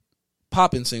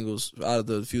popping singles out of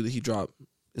the few that he dropped.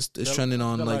 It's trending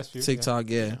on the like last few, TikTok.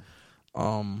 Yeah.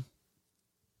 Damn,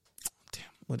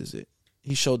 what is it?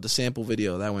 He showed the sample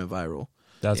video that went viral.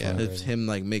 That's Yeah. one. It's him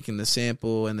like making the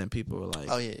sample, and then people were like,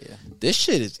 Oh, yeah. "This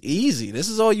shit is easy. This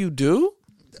is all you do."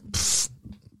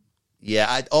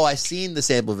 Yeah, I seen the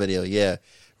sample video, yeah.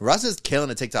 Russ is killing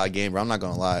the TikTok game, bro. I'm not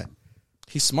going to lie.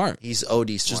 He's smart. He's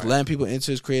OD smart. Just letting people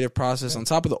into his creative process. On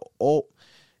top of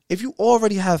if you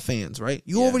already have fans, right?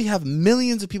 You Yeah. already have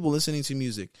millions of people listening to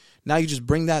music. Now you just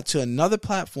bring that to another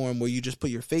platform where you just put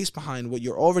your face behind what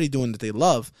you're already doing that they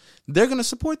love. They're going to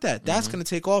support that. That's going to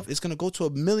take off. It's going to go to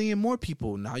 1 million more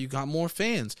people. Now you got more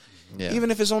fans. Yeah. Even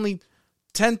if it's only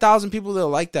 10,000 people that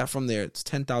like that from there, it's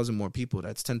 10,000 more people.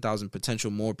 That's 10,000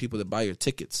 potential more people that buy your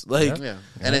tickets. Like, Yeah.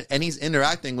 And he's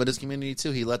interacting with his community,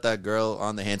 too. He let that girl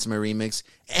on the Handsomer remix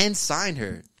and signed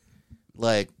her.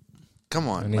 Like, come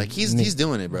on. And Like, he's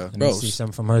doing it, bro. And Bro. you see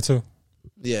something from her too.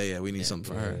 yeah, we need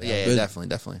something for her. Yeah, But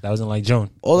definitely. That wasn't like Joan.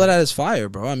 all of that is fire,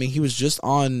 bro. I mean, he was just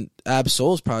on Ab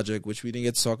Soul's project, which we didn't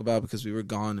get to talk about because we were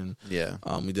gone, and Yeah.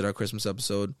 we did our Christmas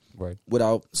episode Right.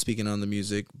 without speaking on the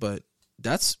music. But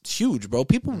that's huge, bro.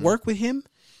 People work with him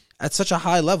at such a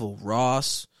high level.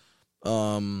 Ross,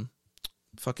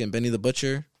 fucking Benny the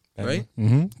Butcher, right?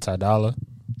 Mm-hmm. Ty Dolla.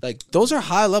 Like those are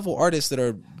high level artists that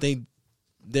are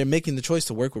they're making the choice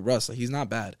to work with Russ. Like, he's not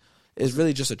bad. It's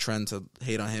really just a trend to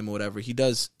hate on him or whatever. He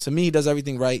does, to me, he does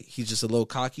everything right. He's just a little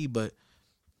cocky, but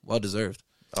well deserved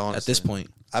Honestly. at this point.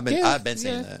 I've been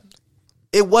saying that.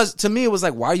 it was, to me, it was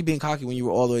like, why are you being cocky when you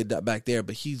were all the way back there?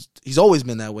 But he's always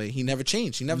been that way. He never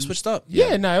changed. He never switched up.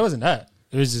 Yeah, no, it wasn't that.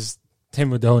 It was just him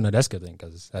with the whole Nadeska thing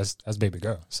because that's baby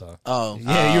girl. So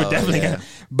yeah, you were definitely gonna.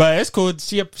 But it's cool.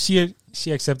 She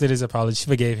accepted his apology. She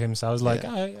forgave him. So I was like,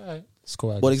 all right, it's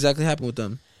cool. What exactly happened with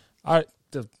them?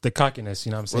 The cockiness,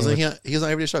 you know what I'm saying? Wasn't he was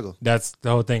on Everyday Struggle? That's the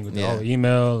whole thing with the whole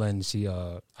email, and she,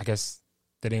 I guess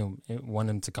they didn't want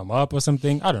him to come up or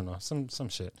something. I don't know, some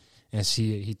shit. And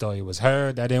he thought it was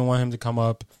her that didn't want him to come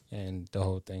up, and the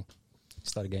whole thing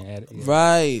started getting added. Yeah.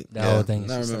 Right. That whole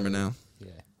thing. I remember now.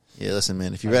 Yeah. Yeah, listen,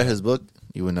 man. If you read his book,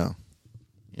 you would know.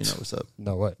 You know what's up.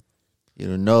 No, what? You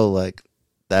would know, like,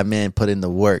 that man put in the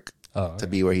work Oh, to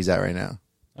be where he's at right now.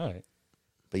 all right.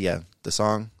 But yeah, the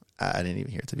song, I didn't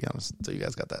even hear it, to be honest. So you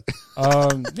guys got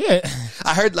that. Yeah.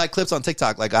 I heard like clips on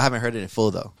TikTok. Like, I haven't heard it in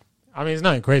full though. I mean, it's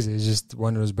nothing crazy. It's just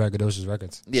one of those braggadocious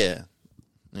records. Yeah,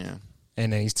 yeah,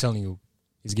 And then he's telling you,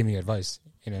 he's giving you advice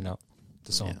in and out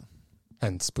the song. yeah.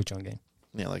 Hence, put you on game.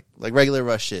 Yeah, like regular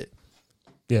Rush shit.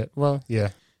 Yeah, well, yeah.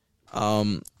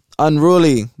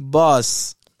 Unruly,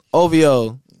 Boss,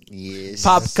 OVO, Yes.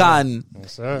 Popcorn.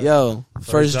 Yes, sir. Yo,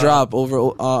 first drop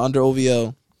over under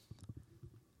OVO.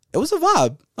 It was a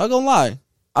vibe. Not gonna lie.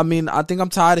 I mean, I think I'm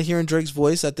tired of hearing Drake's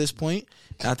voice at this point,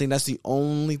 and I think that's the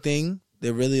only thing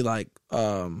that really like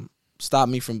stopped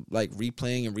me from like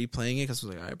replaying it because I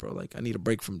was like, all right, bro, like I need a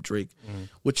break from Drake,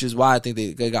 which is why I think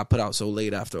they got put out so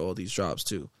late after all these drops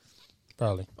too.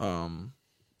 Probably.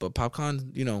 But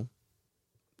Popcorn, you know,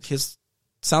 his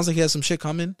sounds like he has some shit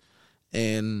coming,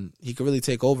 and he could really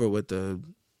take over with the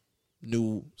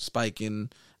new spike in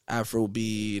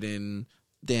Afrobeat and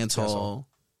dancehall.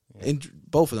 And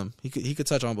both of them, he could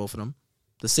touch on both of them.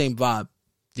 The same vibe.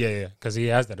 Yeah, because he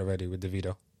has that already with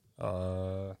DeVito.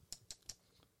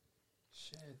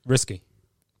 Risky.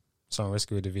 Song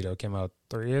Risky with DeVito came out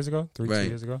 3 years ago, 2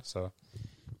 years ago. So,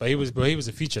 but he was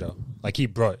a feature though. Like he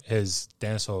brought his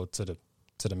dancehall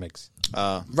to the mix.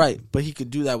 Right, but he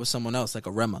could do that with someone else, like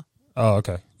a Rema. Oh,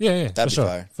 okay. Yeah, That'd be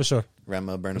fire. For sure.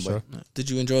 Rema, Burna Boy. Sure. Did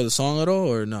you enjoy the song at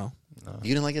all, or no?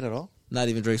 You didn't like it at all? Not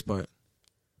even Drake's part.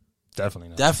 Definitely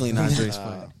not. Definitely not Drake's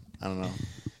part. I don't know.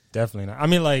 Definitely not. I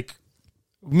mean, like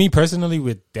me personally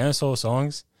with dancehall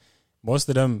songs, most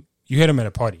of them you hear them at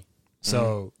a party,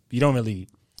 so you don't really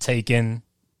take in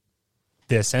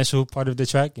the essential part of the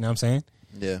track. You know what I'm saying?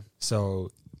 Yeah. So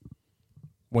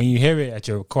when you hear it at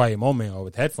your quiet moment or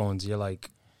with headphones, you're like,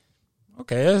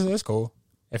 okay, that's cool.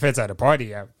 If it's at a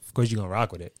party, of course you're gonna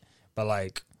rock with it. But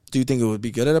like, Do you think it would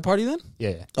be good at a party then?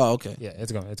 yeah, Oh, okay. yeah,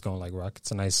 it's gonna like rock.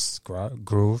 It's a nice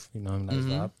groove, you know, nice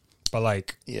vibe. But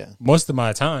like, Yeah. most of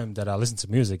my time that I listen to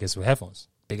music is with headphones,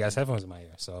 big ass headphones in my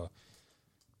ear. So,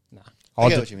 nah. I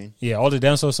get what you mean. Yeah, all the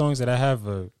dancehall songs that I have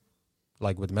are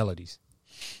like with melodies.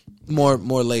 More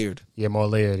layered, Yeah, more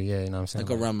layered. Yeah, you know what I'm saying.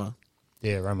 like a Rema.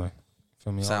 Yeah, Rama.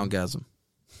 Feel me? Soundgasm.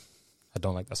 I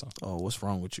don't like that song. Oh, what's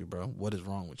wrong with you, bro? What is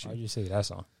wrong with Why'd you? you say that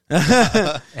song?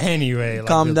 Anyway, like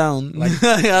Calm down. like-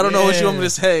 I don't know what you want me Yeah. to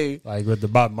say. Like with the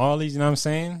Bob Marley's, you know what I'm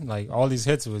saying? Like all these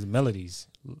hits with melodies.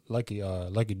 Lucky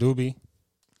Doobie.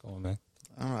 Come on, man.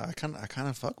 I don't know. I kind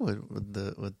of fuck with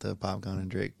the Popcorn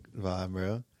and Drake vibe,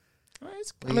 bro.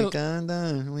 We gonna done.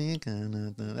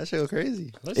 That shit go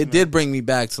crazy. It did bring me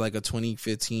back to like a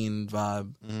 2015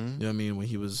 vibe. Mm-hmm. You know what I mean? When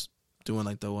he was doing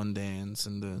like the One Dance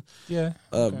and the Yeah.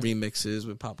 Okay. remixes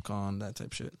with Popcorn, that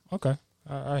type shit. Okay.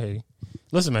 I hear you.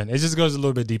 Listen, man, it just goes a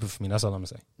little bit deeper for me. That's all I'm gonna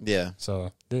say. Yeah.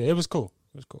 So it was cool.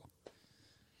 It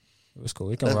was cool.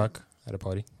 We can rock at a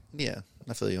party. Yeah.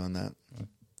 I feel you on that.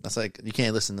 That's like, you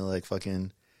can't listen to like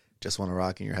fucking Just Wanna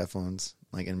Rock in your headphones,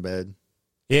 like in bed.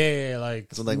 Yeah, like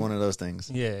It's like one of those things.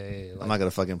 yeah. I'm not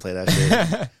gonna fucking play that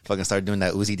shit. Fucking start doing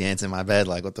that Uzi dance in my bed.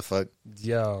 Like, what the fuck?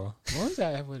 Yo, when was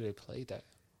that? Where they played that?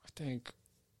 I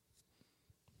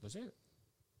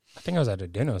think I was at a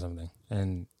dinner or something,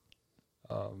 and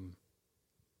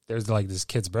there was like this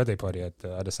kid's birthday party at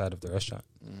the other side of the restaurant.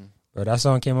 Bro, that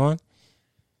song came on.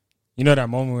 You know that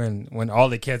moment when all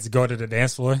the kids go to the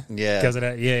dance floor Yeah. because of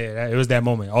that? Yeah, it was that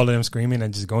moment. All of them screaming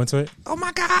and just going to it. Oh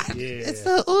my god. Yeah, It's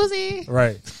the Uzi.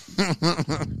 right.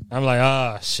 I'm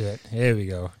like, shit. Here we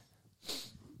go.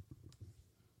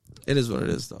 It is what it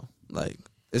is, though. Like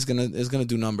it's gonna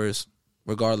do numbers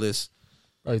regardless.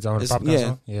 Oh, you talking about the It's- popcorn yeah.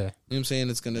 song? Yeah. You know what I'm saying?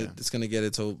 It's gonna get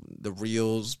it to the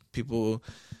reels. People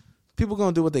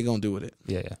gonna do what they gonna do with it.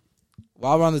 Yeah.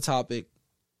 While we're on the topic,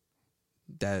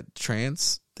 that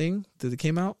trance thing that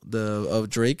came out, of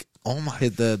Drake, Oh my.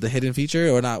 hit the hidden feature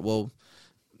or not? Well,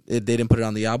 they didn't put it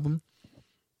on the album.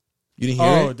 You didn't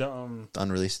hear it? The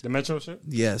unreleased. The Metro shit?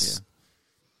 Yes.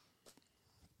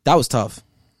 That was tough.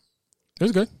 It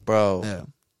was good. Bro. Yeah.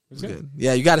 was good.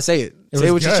 Yeah, you got to say it. It Say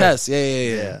it was with your good. chest. Yeah.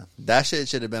 Yeah, that shit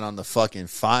should have been on the fucking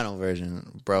final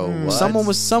version, bro. What? Someone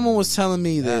was telling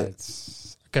me that.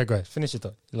 Okay, go ahead. Finish your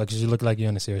thought. Like, you look like you're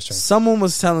on a serious train. Someone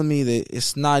was telling me that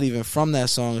it's not even from that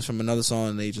song; it's from another song,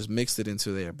 and they just mixed it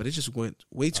into there. But it just went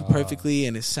way too perfectly,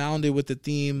 and it sounded with the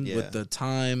theme, Yeah. with the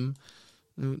time.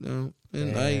 And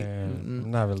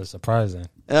I'm not really surprised then.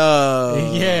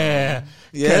 yeah,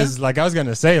 Because, like, I was going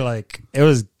to say, like, it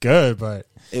was good, but...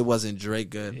 it wasn't Drake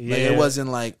good. Like, Yeah. it wasn't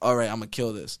like, all right, I'm gonna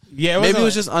kill this. Yeah, Maybe it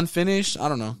was just unfinished. I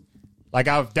don't know. Like,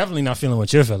 I'm definitely not feeling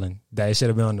what you're feeling. That it should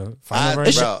have been on the final I-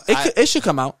 version. Bro, It should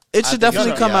come out. It should think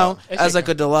definitely so, come yeah. out It as should like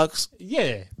a deluxe.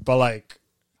 Yeah, but, like,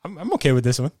 I'm okay with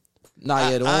this one.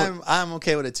 Not yet. I'm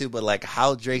okay with it too, but like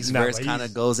how Drake's Nah, verse but kind of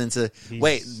he's- goes into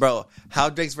how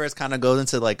Drake's verse kind of goes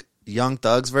into like Young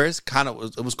Thug's verse kind of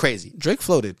was crazy. Drake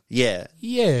floated. Yeah,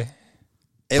 Yeah,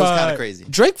 it was But- kind of crazy.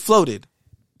 Drake floated.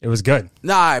 it was good.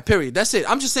 Nah, all right, period. That's it.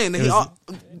 I'm just saying that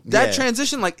that Yeah.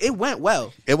 transition, like, it went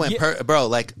well. It went bro.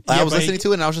 Like I Yeah, was but listening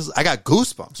to it and I was just I got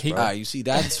goosebumps. He- Bro. All right, you see,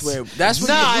 that's where you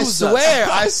I lose us. swear,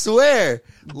 I swear.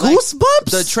 Like, Goosebumps?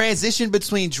 The transition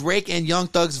between Drake and Young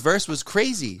Thug's verse was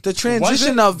crazy. The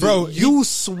transition Was it? of Bro, you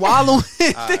swallowing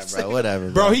All right, bro.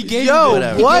 Whatever, Bro, he gave, Yo,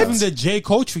 him, he what? gave him the J.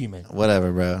 Cole treatment.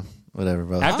 Whatever, bro. Whatever,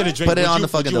 bro. After the Drake, Put it would on you- the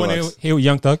fucking would you wanna deluxe. hear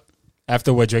Young Thug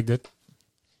after what Drake did?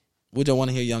 Would y'all want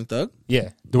to hear Young Thug? Yeah,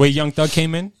 the way Young Thug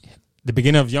came in, the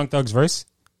beginning of Young Thug's verse,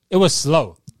 it was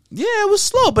slow. Yeah, it was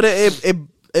slow, but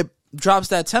it drops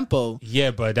that tempo.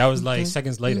 Yeah, but that was like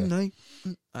seconds later.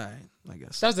 All right, I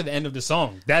guess. That was at the end of the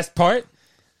song. That's part.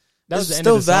 That was It's the end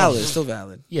still of the valid. song. Still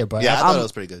valid. Yeah, but Yeah, I I- thought it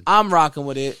was pretty good. I'm rocking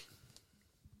with it.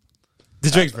 the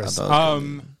Drake's I verse. thought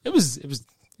it was It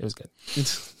was good.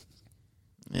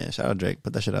 Yeah, shout out Drake.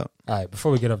 Put that shit out. All right,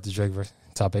 before we get up to Drake verse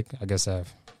topic, I guess let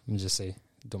me just say,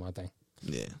 do my thing.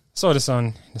 Yeah. Saw this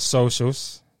on the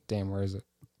socials. Damn, where is it?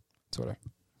 Twitter.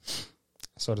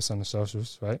 Saw this on the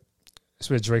socials, right? It's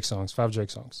with Drake songs, 5 Drake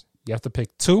songs. You have to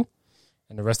pick 2,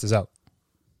 and the rest is out.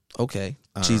 Okay.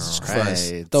 All Jesus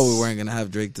Christ. right. Thought we weren't gonna have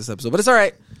Drake this episode, but it's all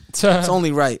right. It's It's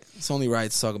only right. It's only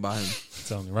right to talk about him.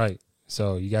 only right.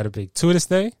 So you got to pick 2 to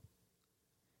stay,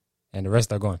 and the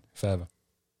rest are gone forever.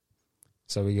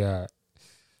 So we got,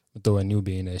 we'll throw a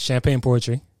newbie in there. Champagne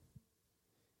Poetry,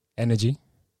 Energy,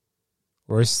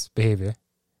 Worst Behavior,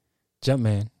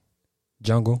 Jumpman,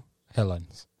 Jungle,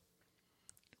 Headlines.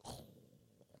 All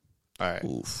right.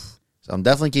 Oof. So I'm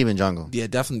definitely keeping Jungle. Yeah,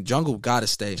 definitely. Jungle gotta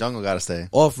stay. Jungle gotta stay.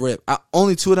 Off rip.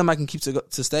 Only 2 of them I can keep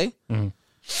to stay. Mhm.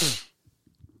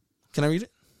 Can I read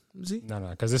it? Let me see. No,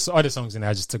 because there's other songs in there.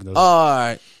 I just took those. All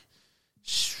right.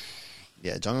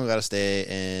 Yeah, Jungle gotta stay.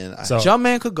 And So-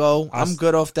 Jumpman could go. I I'm s-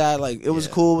 good off that. Like, it was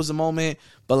Yeah. cool. It was a moment.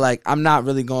 But, like, I'm not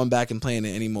really going back and playing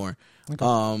it anymore.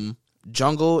 Okay.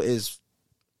 Jungle is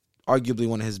arguably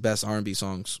one of his best R&B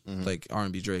songs. Mhm. Like,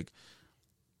 R&B Drake.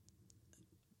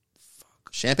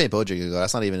 Champagne Poetry could go.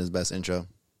 That's not even his best intro.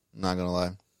 I'm not gonna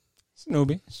lie. It's a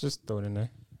newbie. Just throw it in there.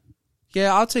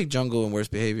 Yeah, I'll take Jungle and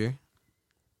Worst Behavior.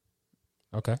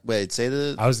 Okay. Wait, say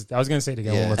the. I was gonna say it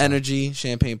again Yeah. one more time. Energy,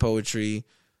 Champagne Poetry.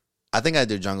 I think I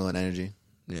do Jungle and Energy.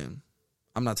 Yeah.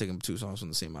 I'm not taking 2 songs from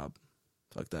the same album.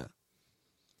 Fuck that.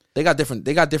 They got different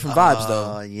vibes,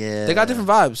 though. Yeah, They got different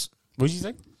vibes. What'd you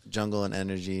say? Jungle and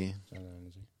Energy.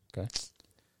 Okay.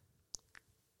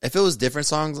 If it was different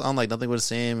songs on like Nothing But the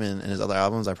Same and his other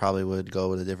albums, I probably would go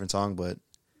with a different song. But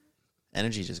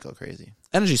Energy just go crazy.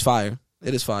 Energy's fire.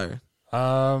 It is fire.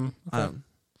 Okay.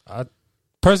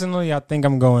 Personally, I think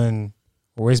I'm going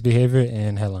Worst Behavior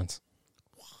and Headlines.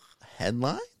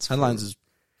 Headlines. Headlines is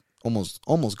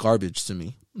almost garbage to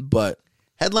me. But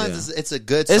Headlines Yeah. is it's a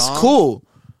good. it's song. cool.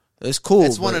 It's cool.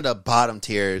 It's one but of the bottom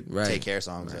tier Right. Take Care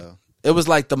songs. Right. Though It was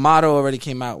like the motto already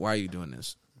came out. Why are you doing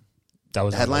this? That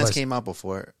was the on the Headlines list. came out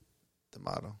before the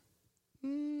motto.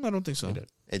 I don't think so. It did.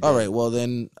 It All did. right. Well,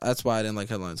 then that's why I didn't like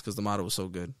Headlines, because the motto was so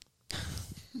good.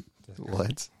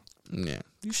 What? Yeah.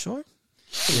 You sure?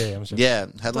 Yeah, I'm sure. Yeah,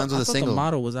 Headlines I was a thought single. The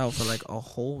motto was out for like a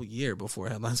whole year before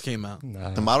Headlines came out.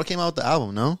 Nah, The model came out with the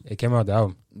album. No. it came out with the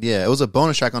album. Yeah, it was a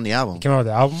bonus track on the album. It came out with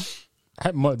the album.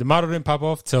 The model didn't pop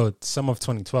off till summer of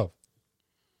 2012.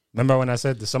 Remember when I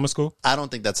said the summer school? I don't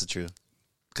think that's true.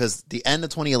 Because the end of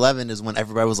 2011 is when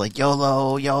everybody was like,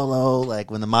 YOLO, YOLO. Like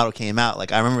when the model came out.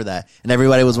 Like I remember that. And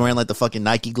everybody was wearing like the fucking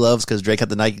Nike gloves because Drake had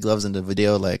the Nike gloves in the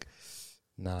video. Like,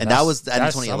 Nah, and that was the end of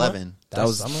that's 2011.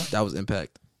 Summer? That was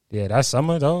Impact. Yeah, that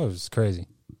summer though, it was crazy.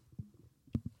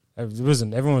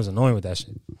 Everyone was annoying with that shit.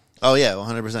 Oh yeah,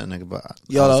 100%, nigga. But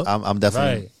YOLO? I'm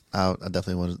definitely Right. out. I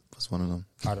definitely was one of them.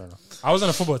 I don't know. I was on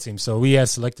a football team, so we had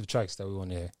selective tracks that we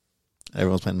wanted to hear.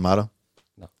 Everyone's playing the motto.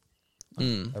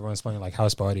 Mm. Everyone's playing like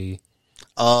House Party.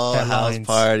 Oh, house Headlines.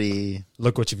 party.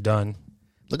 Look what you've done.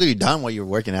 Look what you done while you were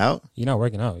working out. You're not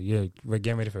working out. We're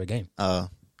getting ready for a game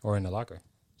or in the locker.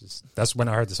 That's when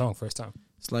I heard the song first time.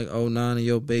 It's like 09 in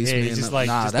your basement. it's just like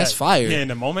nah, just that's that- fire. Yeah, in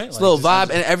the moment, It's like, a little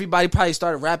just- vibe, and everybody probably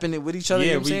started rapping it with each other. Yeah,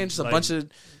 you know what I'm we, saying? Just a like- bunch of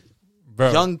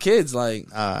bro, young kids. Like,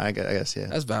 I guess, yeah.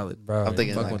 that's valid. bro. I'm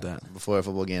thinking fuck like, with that. before a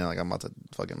football game, like I'm about to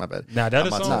fucking my bad. Nah, that I'm is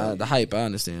about to- song. Nah, the hype, I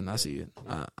understand. I see it.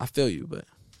 I feel you, but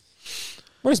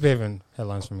Worst behaving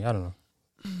headlines for me. I don't know.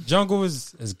 Jungle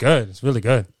is good. It's really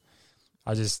good.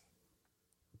 I just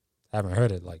haven't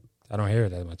heard it. Like I don't hear it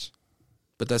that much.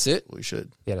 that's it. We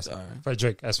should. Yeah, that's All right, for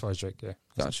Drake. As far as Drake, yeah.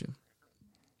 got you.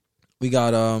 We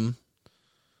got one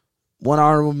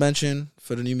honorable mention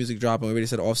for the new music dropping. We already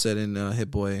said Offset and Hit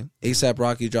Boy. ASAP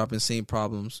Rocky dropping Same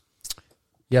Problems.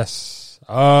 Yes.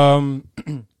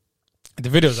 The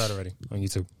video's out already on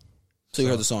YouTube. So you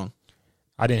heard the song.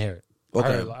 I didn't hear it.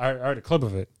 Okay. I heard a clip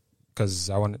of it because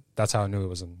that's how I knew it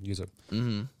was on YouTube.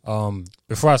 Mm-hmm.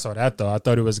 Before I saw that though, I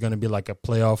thought it was gonna be like a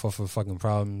playoff of fucking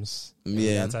Problems, and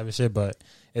Yeah. that type of shit. But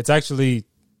it's actually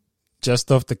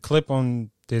just off the clip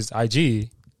on his IG.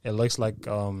 It looks like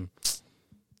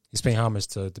he's paying homage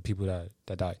to the people that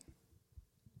died.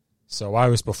 So while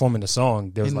he was performing the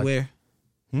song, there was In like where?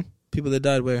 Hmm? People that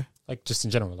died where? like just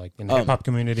in general, like in the Oh. hip hop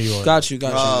community or Got you.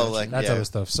 Oh, like that yeah. type of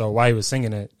stuff. So while he was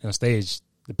singing it on stage,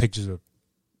 the pictures were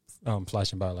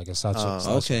flashing by like a South Oh.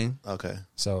 South- Okay, Okay.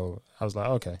 So I was like,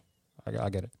 okay, I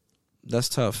get it. that's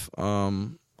tough.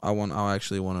 I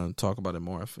actually want to talk about it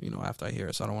more if, after I hear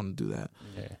it. So I don't want to do that.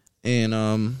 Yeah.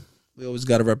 And we always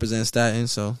got to represent Staten.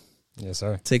 So Yes,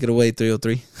 sir. take it away,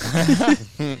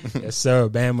 303. Yes, sir.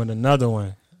 Bam with another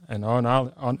one. And on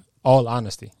all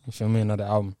honesty, you feel me? Another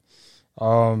album.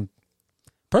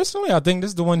 Personally, I think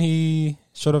this is the one he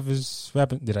showed off his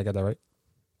rapping. Did I get that right?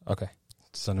 Okay,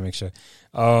 just want to make sure.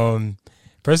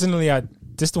 Personally,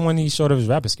 this is the one he showed off his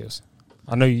rapping skills.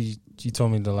 I know you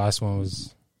told me the last one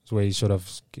was where he showed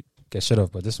off get shit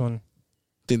off, but this one,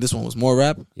 Think this one was more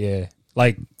rap. yeah,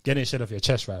 like getting shit off your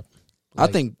chest rap. I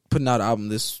think putting out an album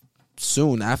this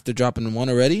soon after dropping one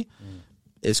already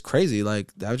is crazy.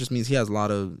 Like, that just means he has a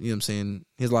lot of, you know what I'm saying,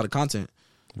 he has a lot of content,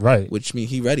 Right. which means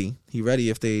he ready. He ready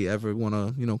if they ever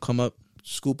want to, come up,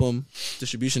 scoop him,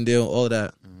 distribution deal, all of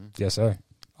that. Yes, sir.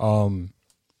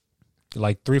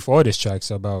 Like 3-4 of this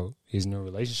tracks about his new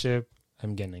relationship,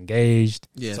 him getting engaged.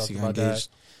 Yes, Talked he about got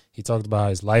engaged. that. He talked about how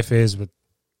his life is with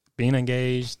being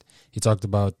engaged. He talked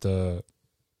about the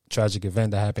tragic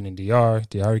event that happened in DR,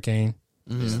 the hurricane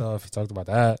and Mhm. stuff. He talked about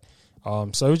that.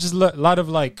 So it was just a lot of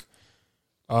like,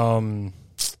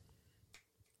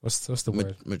 what's the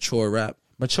word? Mature rap.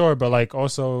 Mature, but like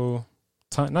also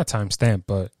not time stamp,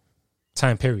 but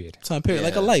time period. Time period,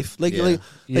 like a Yeah. life, like Yeah. like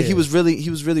Yeah. he was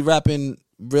really rapping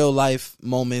real life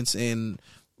moments and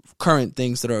current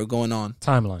things that are going on.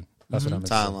 Timeline. That's what I Mhm. meant.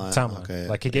 to say. Timeline. Okay.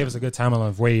 Like he gave us a good timeline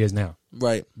of where he is now.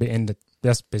 Right.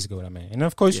 That's basically what I meant. And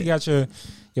of course, you got your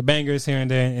bangers here and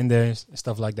there, in there,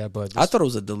 stuff like that. But I thought it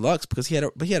was a deluxe because he had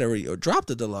already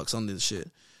dropped a deluxe on this shit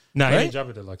nah, he right? didn't drop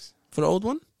it deluxe. for the old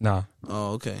one. Nah,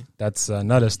 Oh, okay. that's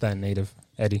another Staten native,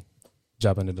 Eddie,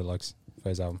 dropping the deluxe for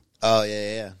his album. Oh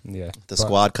yeah. Yeah, The But-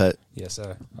 squad cut. Yes,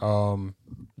 sir.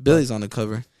 Billy's on the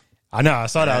cover. I know. I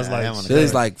saw that. I was Yeah, I am like, on the shit.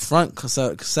 Billy's like front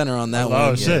center on that Oh,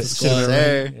 one. shit. Yeah, Yes, squad. yes,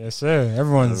 sir. Yes, sir. The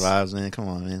Everyone's. vibes, man. Come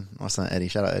on, man. My son Eddie.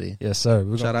 Shout out Eddie. Yes, sir.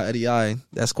 We're Shout out Eddie I.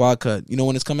 That squad cut. You know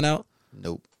when it's coming out?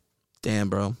 Nope. Damn,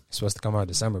 bro. It's supposed to come out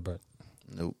December, but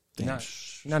Nope. Damn.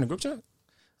 not in the group chat.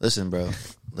 Listen, bro.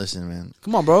 Listen, man.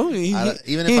 Come on, bro. He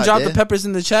Even he if I dropped the did, peppers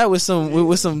in the chat with some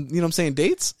with some, you know what I'm saying,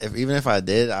 dates. even if I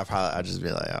did, I'd just be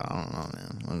like, I don't know,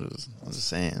 man. I'm just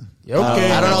saying. Yeah,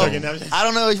 okay. I don't I'm know. joking. I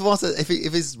don't know if he wants to. If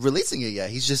he's releasing it yet.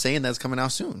 He's just saying that's coming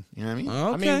out soon. You know what I mean?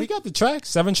 Okay. I mean, we got the tracks,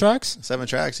 7 tracks. 7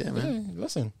 tracks, yeah, Yeah, man.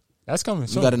 listen, that's coming you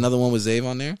soon. got another one with Zave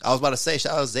on there. I was about to say,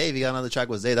 shout out Zave. He got another track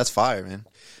with Zave. That's fire, man.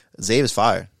 Zave is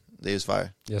fire. Zave is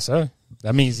fire. Yes, sir.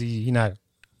 That means he not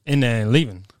in there and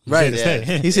leaving. He's Right, here to yeah.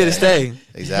 stay. He's here to stay.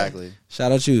 Exactly.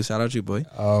 Shout out you, boy.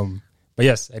 But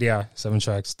yes, Eddie I, 7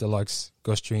 tracks, deluxe,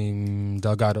 go stream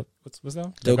Delgado. What's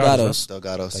that? Delgados.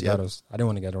 Delgados. Yep. Delgados. I didn't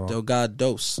want to get it wrong.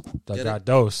 Delgados. Get it?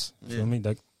 Delgados. You Yeah. feel me?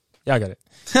 Yeah, I got it.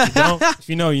 If you don't, if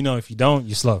you know, you know. If you don't,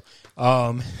 you slow.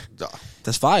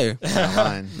 That's fire. Not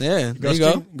mine. Yeah, Go there you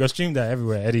stream, go. stream that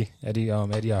everywhere. Eddie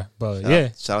I. But Shout yeah,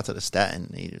 out, shout out to the Staten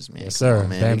natives, man. yes, Come sir. on,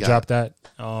 man. Bam, We got- drop that.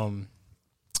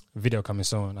 Video coming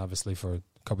soon, obviously for a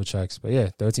couple tracks. But yeah,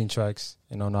 13 tracks.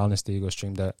 And on honesty, go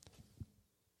stream that.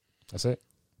 That's it.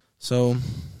 So,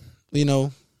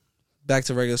 back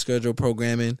to regular schedule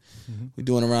programming. We're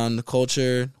doing around the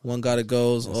culture, One Gotta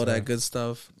Goes, Yes, all sir. that good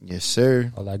stuff. Yes,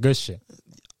 sir. All that good shit.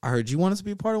 I heard you wanted to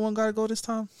be part of One Gotta Go this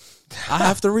time. I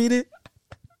have to read it.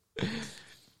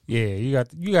 Yeah, you got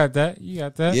that. You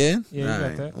got that. Yeah? Yeah, you All got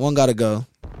right. that. One gotta go.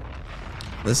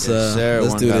 Let's Yes, sir.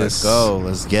 let's One do gotta this. Go.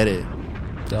 Let's get it.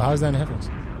 So how's that in the headphones?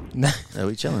 Nah. Yeah,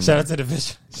 we chilling. Shout man. out to the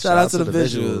visual. Shout out to the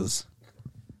visuals.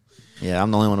 Yeah,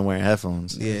 I'm the only one wearing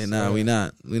headphones. Yeah, nah, we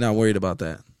not worried about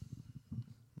that.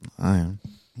 I am.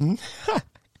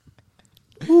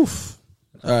 Oof.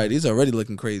 All right, these are already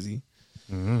looking crazy.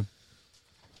 Mm-hmm.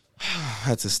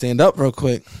 Had to stand up real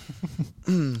quick.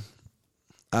 All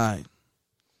right.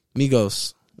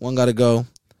 Migos, one gotta go.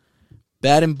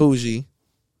 Bad and Bougie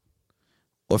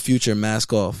or Future,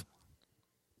 Mask Off.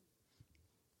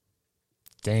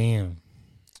 Damn.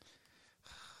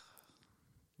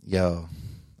 Yo,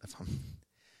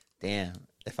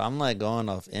 if I'm like going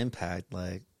off impact,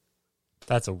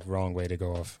 That's a wrong way to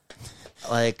go off.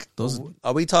 Those-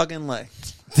 are we talking like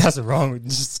That's a wrong.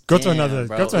 Just go to damn, another.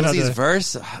 bro, Go to Uzi's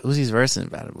another. verse in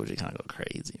Bad and Bougie kind of go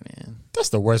crazy, man. That's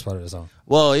the worst part of the song.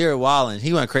 Well, you're wildin'.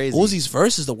 He went crazy. Uzi's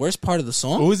verse is the worst part of the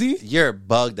song. Uzi, You're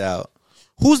bugged out.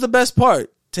 Who's the best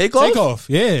part? Take off. take off.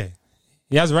 Yeah,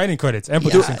 he has writing credits and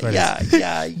producing credits.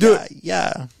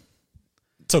 Yeah.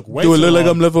 Took way Do it too look like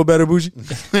long. I'm left for Bad and Bougie?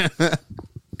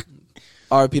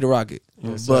 R.I.P. the Rocket.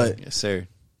 Yes, But Yes, sir.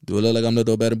 do it look like I'm left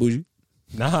for Bad and Bougie?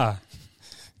 Nah.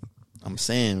 I'm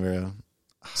saying, bro.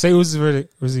 Say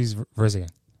Uzi's verse again.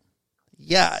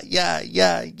 Yeah.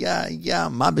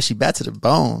 My bitch, she bad to the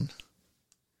bone.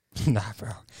 Nah, bro.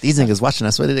 These niggas watching, I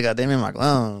swear they got them in my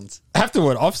clones. After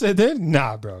what Offset did,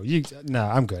 nah, bro.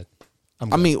 I'm good.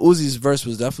 I mean, Uzi's verse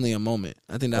was definitely a moment.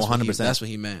 I think that's 100%. that's what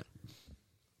he meant.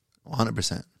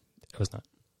 100%. It was not.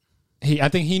 I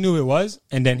think he knew it was,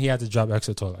 and then he had to drop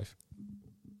Exo Tour Life.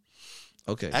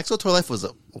 Okay. Axel Tour Life was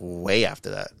way after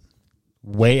that.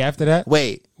 Way after that.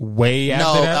 Wait. Way after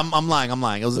No, that. I'm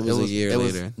lying. It was a year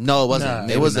later. No, it wasn't. Nah, it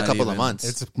maybe was a not couple even. of months.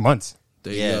 It's months.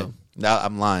 There you yeah. go. No,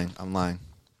 I'm lying.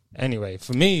 Anyway,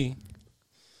 for me,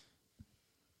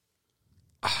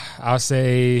 I'll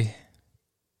say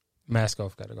Mask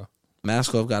Off gotta go.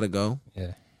 Mask Off gotta go.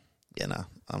 Yeah. Yeah, no.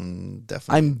 I'm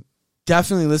definitely. I'm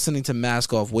definitely listening to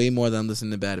Mask Off way more than I'm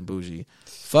listening to Bad and Bougie.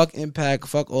 Fuck Impact.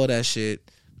 Fuck all that shit.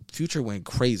 Future went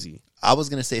crazy. I was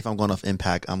gonna say if I'm going off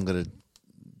impact, I'm gonna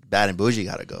Bad and Bougie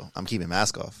gotta go. I'm keeping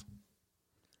Mask Off.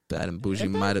 Bad and Bougie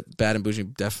might have. Bad and Bougie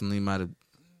definitely might have.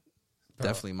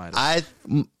 Definitely might have.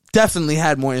 I Definitely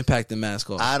had more impact than Mask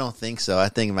Off. I don't think so. I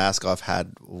think Mask Off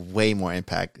had way more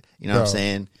impact. You know what I'm Bro.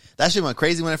 saying? That shit went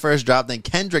crazy when it first dropped. Then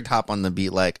Kendrick hop on the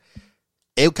beat. Like,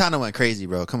 it kind of went crazy,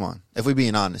 bro. Come on. If we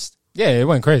being honest. Yeah, it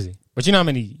went crazy. But you know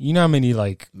how many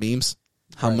like Memes.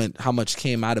 How much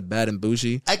came out of Bad and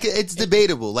Bougie? It's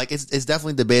debatable. Like, it's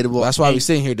definitely debatable. That's why we're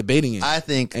sitting here debating it. I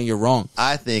think and you're wrong.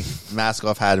 Mask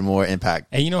Off had more impact.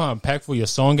 and you know how impactful your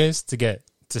song is to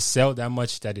sell that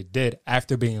much that it did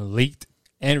after being leaked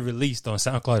and released on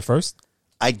SoundCloud first.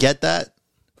 I get that.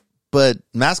 But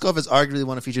Mask Off is arguably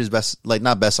one of Future's best, like,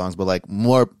 not best songs, but like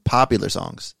more popular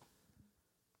songs.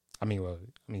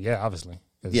 Yeah, obviously.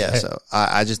 Yeah, so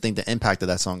I just think the impact of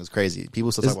that song is crazy.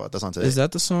 People still talk about that song today. Is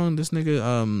that the song this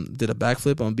nigga did a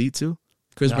backflip on beat to?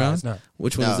 Chris Brown? It's not.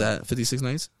 Which one is No. that? 56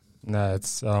 Nights? Nah,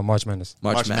 it's March Madness.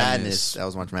 March Madness. That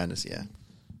was March Madness, yeah.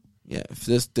 Yeah, if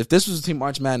this was Team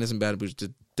March Madness and Bad and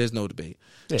Bougie, there's no debate.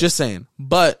 Yeah. Just saying.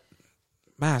 But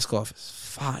Mask Off is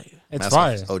fire. It's Mask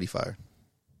fire. Off is OD fire.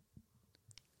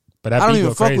 But that I don't beat even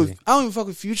go fuck crazy. with I don't even fuck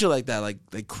with Future like that,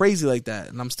 like crazy like that,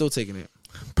 and I'm still taking it.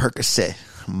 Percocet.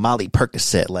 Molly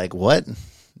Percocet. Like, what?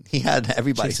 He had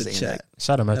everybody Chase a saying check. that.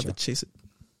 Shout out Metro. Never chase it.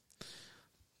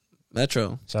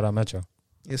 Metro. Shout out Metro.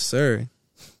 Yes, sir.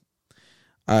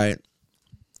 All right.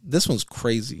 This one's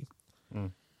crazy.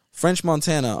 Mm. French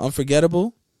Montana,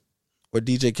 Unforgettable, or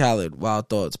DJ Khaled, Wild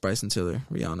Thoughts, Bryson Tiller,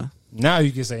 Rihanna. Now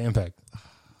you can say Impact.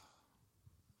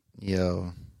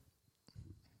 Yo.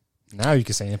 Now you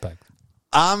can say Impact.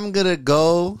 I'm going to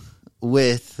go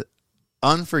with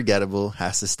Unforgettable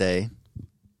has to stay.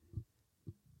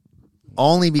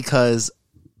 Only because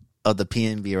of the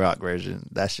PNB Rock version.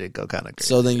 That shit go kind of crazy.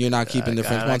 So then you're not keeping the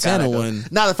French Montana one.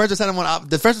 No, the French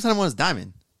Montana one is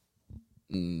Diamond.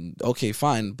 Okay,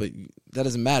 fine, but that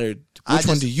doesn't matter. I Which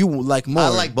one just- do you like more? I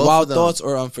like both Wild of them. Thoughts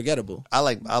or Unforgettable?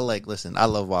 Listen, I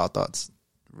love Wild Thoughts.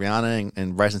 Rihanna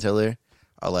and Bryson Tiller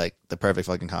are like the perfect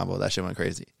fucking combo. That shit went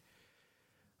crazy.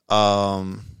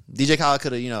 DJ Khaled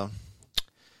could have,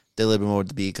 did a little bit more with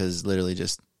the beat because literally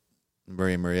just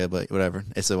Maria, but whatever.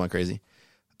 It still went crazy.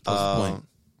 What's the point?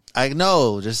 I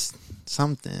know, just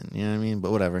something, you know what I mean?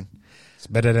 But whatever. It's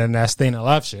better than that Staying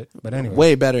Alive shit. But anyway.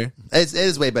 Way better. It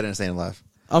is way better than Staying Alive.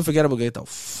 Unforgettable, get the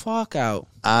fuck out.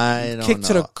 I don't Kick know.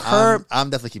 to the curb. I'm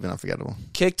definitely keeping Unforgettable.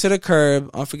 Kick to the curb.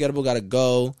 Unforgettable got to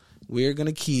go. we're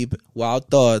gonna keep Wild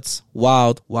Thoughts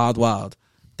wild, wild, wild.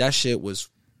 That shit was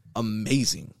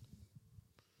amazing.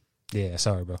 Yeah,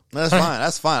 sorry, bro. That's fine.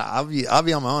 That's fine. I'll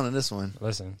be on my own on this one.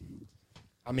 Listen,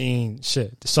 I mean,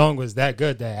 shit. The song was that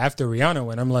good that after Rihanna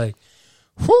went, I'm like,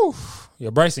 whew.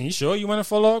 Yo, Bryson, you sure you want to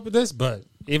follow up with this? But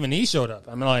even he showed up.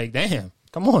 I'm like, damn,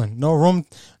 come on, no room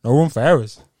for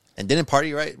errors. And didn't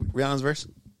Party write Rihanna's verse?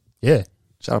 Yeah,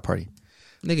 Shout out Party.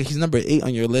 Nigga, he's number 8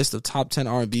 on your list of top 10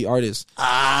 R&B artists.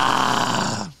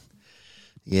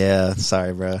 Yeah,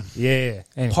 sorry, bro. yeah.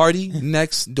 Anyway. Party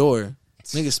Next Door.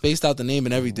 Nigga spaced out the name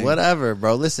and everything. Whatever,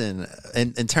 bro. Listen,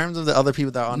 in terms of the other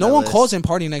people that are on No that one list, calls him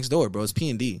Party Next Door, bro. It's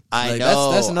P&D. I Like,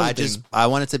 know. That's another thing. I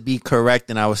wanted to be correct,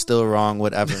 and I was still wrong.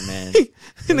 Whatever, man.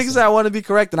 Nigga said I want to be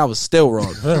correct, and I was still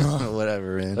wrong.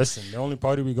 Whatever, man. Listen, the only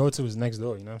party we go to is next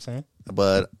door. You know what I'm saying?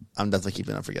 But I'm definitely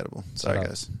keeping Unforgettable. Sorry, Shout out-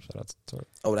 guys. Shout out to Tori.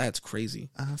 Oh, that's crazy.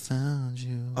 I found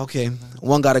you. Okay,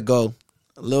 one gotta go.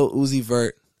 Lil Uzi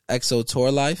Vert, EXO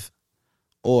Tour Life,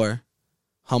 or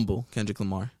Humble, Kendrick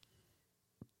Lamar.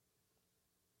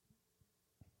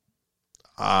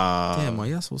 Damn, why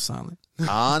y'all so silent?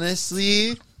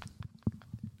 Honestly,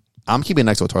 I'm keeping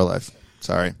next to Tour Life.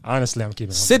 Sorry. Honestly, I'm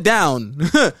keeping. Sit down.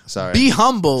 Sorry. Be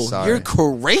humble. Sorry. You're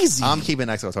crazy. I'm keeping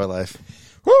next to Tour Life.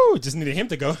 Woo! Just needed him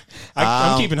to go.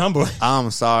 I'm keeping humble. I'm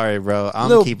sorry, bro. I'm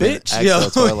Little keeping bitch. Yo,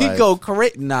 EXO Tour he Life. go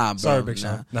correct. Nah, bro. Sorry, Big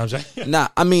nah. Sean. No, I'm joking. Nah,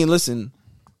 I mean, listen.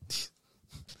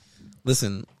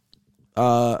 EXO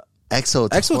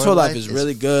Tour Life is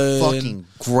really good. Fucking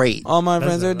great. All my That's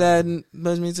friends are not dead and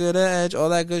push me to the edge. All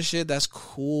that good shit. That's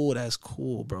cool. That's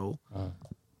cool, bro.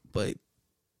 But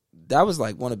that was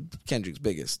like one of Kendrick's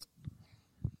biggest.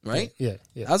 Right? Yeah.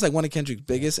 That was like one of Kendrick's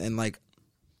biggest, and like,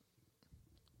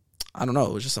 I don't know,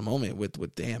 it was just a moment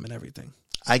with Damn and everything.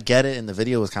 I get it, and the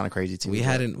video was kind of crazy too. We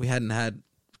hadn't had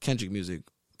Kendrick music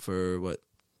for what,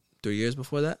 3 years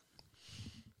before that?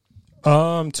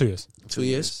 2 years. 2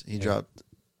 years? He dropped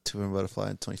To Pimp a Butterfly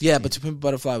in 2015. Yeah, but To Pimp a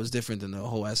Butterfly was different than the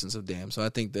whole essence of Damn. So I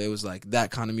think that it was like that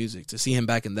kind of music. To see him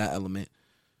back in that element.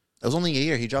 It was only a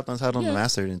year. He dropped Untitled Yeah. and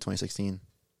Mastered in 2016.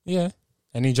 Yeah,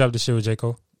 and he dropped the shit with J.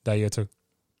 Cole that year too.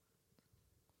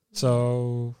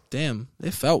 So Damn,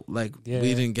 it felt like Yeah.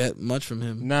 we didn't get much from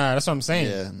him. nah, that's what I'm saying.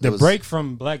 Yeah, the it was- break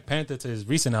from Black Panther to his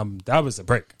recent album, that was a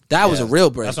break. That was Yeah. a real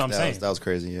break. That's what I'm saying. That was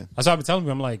crazy, yeah. That's what I've been telling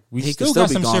you. I'm like, we He could still still got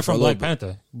be some gone shit for a from little Black bit.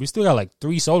 Panther. We still got like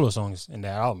 3 solo songs in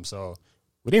that album, so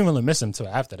we didn't really miss him till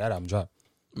after that album dropped.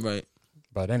 Right.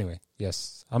 But anyway,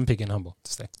 yes, I'm picking Humble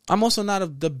to stay. I'm also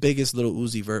not the biggest Little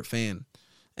Uzi Vert fan,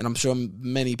 and I'm sure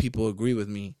many people agree with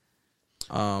me.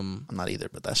 I'm not either,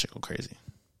 but that shit go crazy.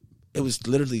 It was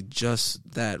literally just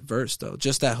that verse, though,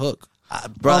 just that hook.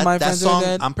 Bro, All my that friends are song,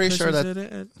 dead, I'm pretty push sure me that, to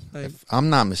the edge. Like, if I'm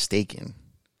not mistaken,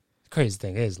 Crazy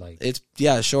thing is like, it's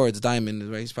sure it's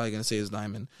Diamond, right? He's probably gonna say it's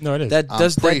Diamond. no, it is. That I'm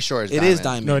does pretty that, sure it's it is Diamond.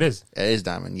 Diamond. No, it is. it is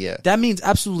Diamond, yeah. That means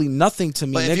absolutely nothing to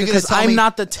me, But if nigga, you're gonna because tell I'm me-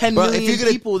 not the 10 Bro, if million you're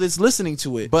gonna- people that's listening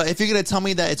to it. But if you're going to tell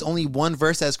me that it's only one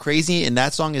verse that's crazy and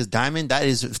that song is Diamond, that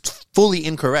is fully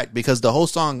incorrect because the whole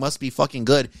song must be fucking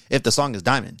good if the song is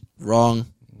Diamond. Wrong.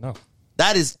 No.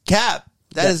 That is cap.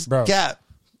 That is bro. cap.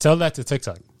 Tell that to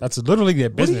TikTok. That's literally their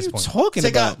What are business you point. talking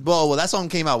TikTok, about? well, that song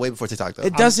came out way before TikTok, though.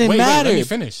 It doesn't Wait, matter. let me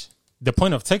finish. The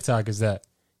point of TikTok is that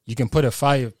you can put a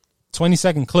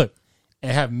 20-second clip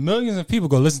and have millions of people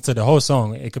go listen to the whole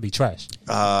song. It could be trash.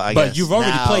 I But guess you've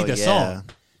already now, played the yeah. song.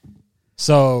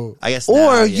 So I guess Or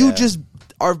now, you yeah. just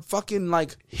are fucking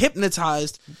like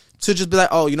hypnotized to just be like,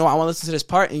 oh, you know what? I want to listen to this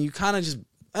part, and you kind of just,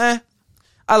 I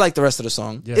like the rest of the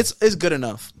song. Yeah. It's good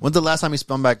enough. When's the last time you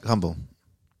spun back Humble?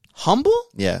 Humble?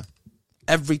 Yeah.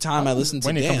 Every time I listen to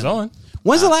when it Damn. comes on,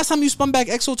 When's the last time you spun back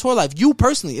EXO Tour Life? You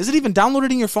personally. Is it even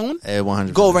downloaded in your phone? At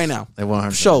 100. Go right now. At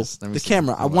 100. Show Let me the see.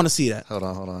 camera. I Hold want on. to see that. Hold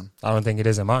on. I don't think it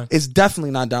is in mine. It's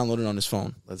definitely not downloaded on his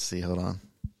phone. Let's see. Hold on.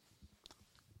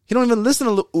 He don't even listen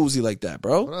to Lil Uzi like that,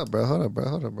 bro. Hold up, bro. Hold up,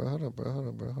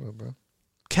 bro.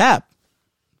 Cap.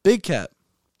 Big cap.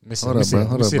 Let me see, Hold let me up, see bro. that.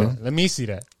 Hold Let me up, see bro. that. Let me see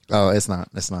that. Oh, it's not.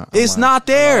 It's not. It's I'm not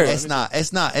there. lying. It's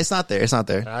not. There. It's not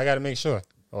there. I got to make sure.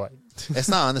 Oh, It's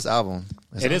not on this album.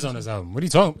 It's it not. is on this album. What are you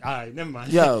talking? All right, never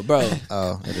mind. Yo, bro.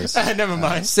 Oh, it is. never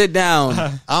mind. Sit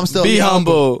down. I'm still Be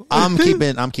humble. I'm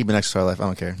keeping Extra Life. I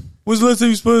don't care. When's the last time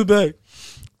you spun it back?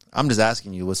 I'm just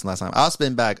asking you. What's the last time? I'll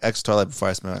spin back Extra Life before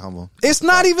I spin back Humble. It's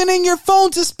not even in your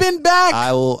phone to spin back.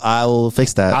 I will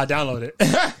fix that. I'll download it.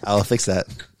 I will fix that.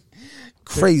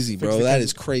 Crazy, bro. That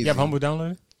is crazy. You have Humble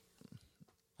downloaded?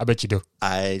 I bet you do.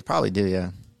 I probably do.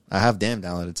 Yeah, I have Damn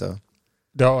downloaded. So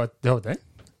The whole thing?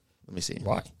 let me see.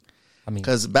 Why? I mean,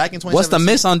 Because back in 2017, What's the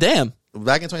miss on Damn?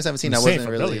 Back in 2017, I I'm saying wasn't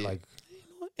for really. Billy, like,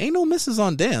 Ain't no misses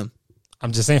on Damn.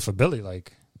 I'm just saying for Billy,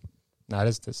 like, nah,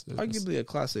 this Arguably a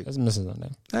classic. there's misses on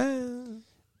that.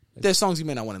 There's songs you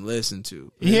may not want to listen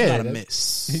to. It's Yeah, not a that-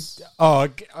 miss. Oh,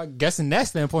 I guess in that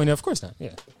standpoint, of course not. Yeah,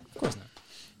 of course not.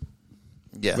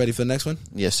 Yeah. Ready for the next one?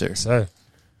 Yes, sir. Sir,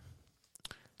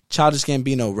 Childish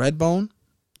Gambino, Redbone,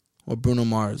 or Bruno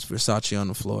Mars, Versace on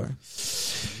the Floor?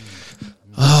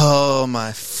 Oh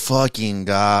my fucking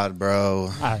god, bro.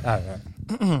 all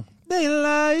right.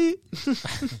 Daylight.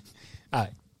 All right.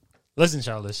 Listen,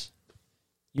 Childish.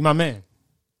 You my man.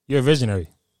 You're a visionary.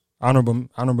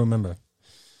 Honorable member.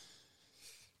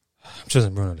 I'm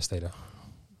choosing Bruno to stay though.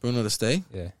 Bruno to stay?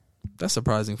 Yeah. That's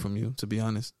surprising from you, to be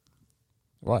honest.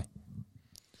 Why?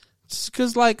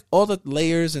 Because, like, all the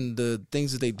layers and the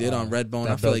things that they did on Redbone,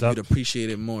 that I feel like built you'd up. appreciate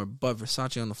it more. But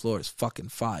Versace on the Floor is fucking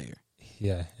fire.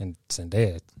 Yeah, and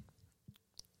Zendaya.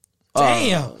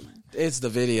 It's the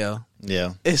video.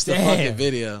 Yeah. It's the Damn. fucking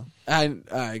video. All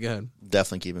right, go ahead.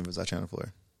 Definitely keeping Versace on the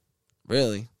Floor.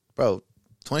 Really? Bro,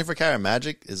 24 Karat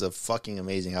Magic is a fucking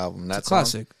amazing album. That's It's a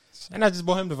classic. And I just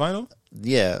bought him the vinyl.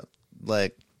 Yeah.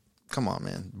 Like, come on,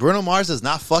 man. Bruno Mars does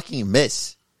not fucking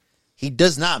miss. He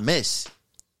does not miss.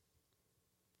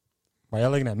 Why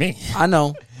y'all looking at me? I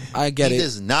know. I get He it.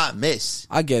 does not miss.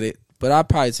 I get it. But I'd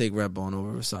probably take Redbone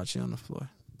over Versace on the Floor.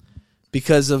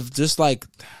 Because of just like,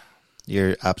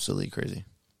 You're absolutely crazy.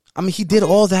 I mean, he did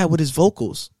all that with his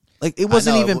vocals. Like, it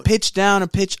wasn't know, even pitched down or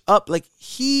pitched up. Like,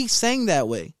 he sang that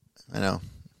way. I know.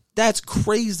 That's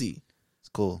crazy. It's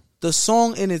cool. The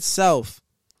song in itself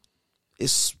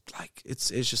is like, it's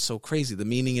just so crazy. The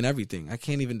meaning and everything. I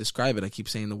can't even describe it. I keep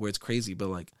saying the words crazy, but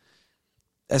like,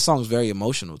 that song's very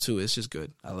emotional too. It's just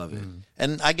good. I love it.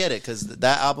 And I get it, because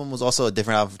that album was also a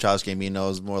different album from Childish Gambino. It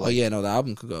was more Oh like yeah, no, the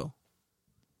album could go.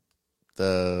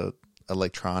 the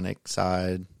electronic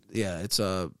side. Yeah, it's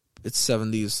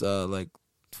 70s like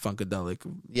funkadelic.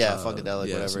 Yeah, funkadelic,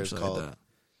 yeah, whatever some it's shit called. Like that.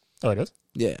 Oh, it is?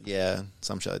 Yeah, Yeah,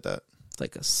 some shit like that. it's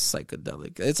like a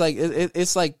psychedelic. It's like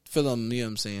it's like for them. You know what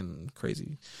I'm saying?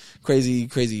 Crazy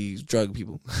drug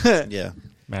people. Yeah.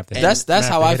 That's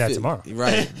how I feel. Tomorrow.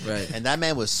 Right. And that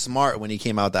man was smart when he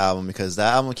came out with the album, because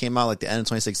that album came out like the end of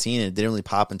 2016 and it didn't really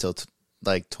pop until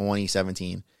like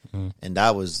 2017. And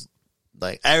that was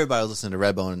like, everybody was listening to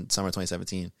Redbone in summer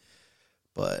 2017.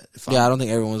 But Yeah, I don't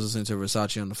think everyone was listening to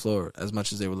Versace on the Floor as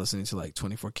much as they were listening to like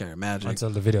 24 Karat Magic Until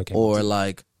the video came or out.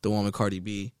 like the one with Cardi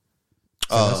B.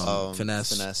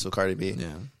 Finesse with Cardi B.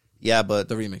 Yeah, Yeah, but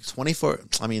the remix. 24,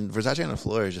 I mean, Versace on the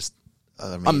Floor is just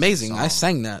an Amazing. song. I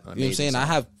sang that. You know what I'm Amazing saying? I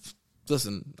song.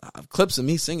 have clips of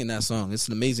me singing that song. It's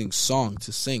an amazing song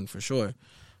to sing for sure.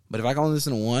 But if I can only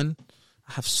listen to one,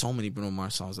 I have so many Bruno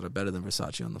Mars songs that are better than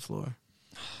Versace on the Floor.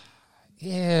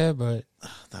 Yeah, but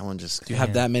That one just Do you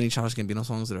have that many Childish Gambino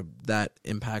songs that are that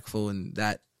impactful and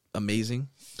that amazing?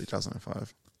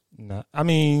 2005. no. I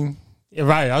mean, yeah,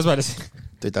 right. I was about to say.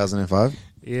 2005?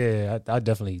 Yeah, I'd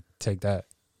definitely take that.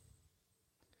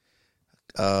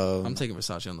 I'm taking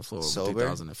Versace on the Floor over Sober?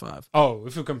 2005. Oh,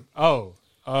 if you come.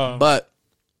 But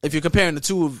if you're comparing the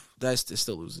two, it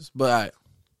still loses. But all right.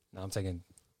 No, I'm taking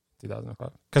 2005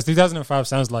 because 2005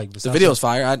 sounds like The video's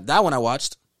fire. That one I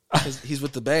watched. He's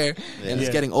with the bear and he's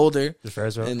Yeah. getting older the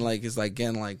Ferris wheel. and like is like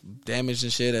getting like damaged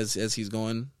and shit as he's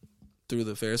going through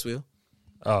the Ferris wheel.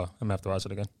 Oh, I'm gonna have to watch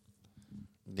it again.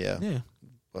 Yeah. Yeah.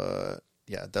 But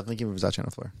yeah, definitely give me Versace on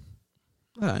the Floor.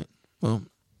 All right. Well,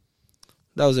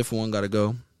 that was it for One Gotta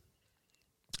Go.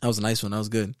 That was a nice one. That was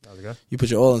good. That was good. You put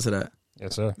your all into that.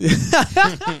 Yes, sir.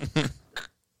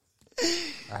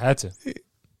 I had to.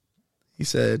 He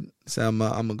said I'm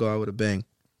gonna go out with a bang.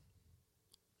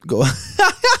 Go.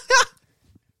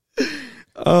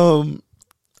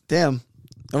 Damn.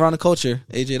 Around the culture,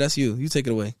 AJ, that's you. You take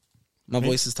it away. My Me?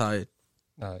 voice is tired.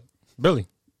 All right. Billy.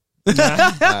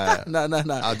 Nah,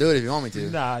 Nah. I'll do it if you want me to.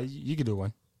 Nah, you can do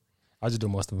one. I'll just do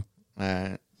most of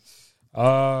them.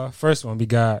 All right. First one we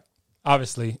got,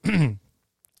 obviously,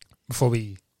 before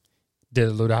we did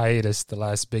a little hiatus, the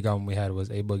last big album we had was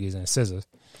A Boogie's and SZA.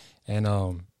 And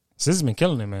SZA's been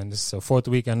killing it, man. This is a fourth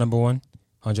week at number one,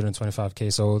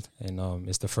 125K sold, and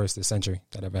it's the first this century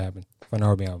that ever happened for an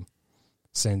R&B album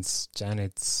since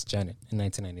Janet in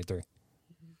 1993.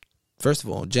 First of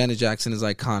all, Janet Jackson is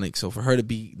iconic, so for her to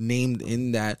be named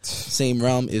in that same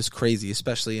realm is crazy,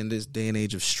 especially in this day and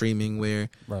age of streaming where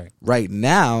right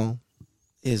now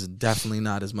is definitely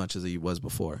not as much as it was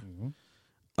before.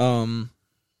 Mm-hmm.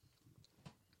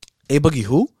 A Boogie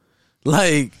who?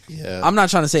 Like, Yeah. I'm not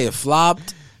trying to say it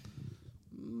flopped,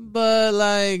 but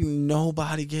like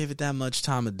nobody gave it that much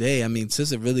time of day. I mean,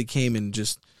 SZA really came and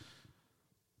just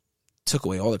took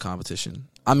away all the competition.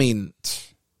 I mean,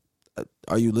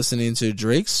 are you listening to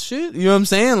Drake's shit? You know what I'm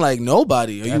saying? Like,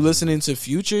 nobody. Are you listening to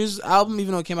Future's album,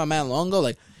 even though it came out mad long ago?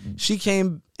 Like, she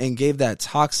came and gave that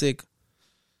toxic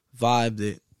vibe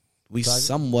that we Tiger?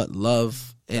 somewhat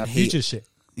love and That hate. Future shit.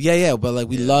 Yeah, but like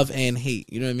we love and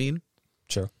hate. You know what I mean?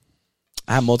 True.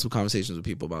 I have multiple conversations with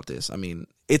people about this. I mean,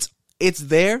 it's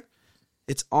there.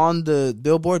 It's on the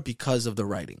billboard because of the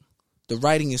writing. The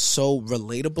writing is so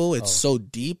relatable. It's so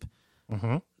deep.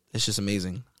 Mm-hmm. It's just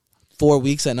amazing. 4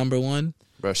 weeks at number one.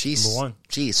 Bro, she's Number one.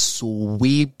 she's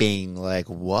sweeping. Like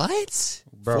what?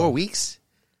 Bro. 4 weeks?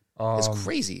 It's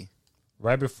crazy.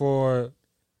 Right before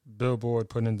Billboard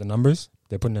put in the numbers,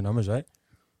 they're putting the numbers, right?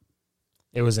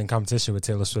 It was in competition with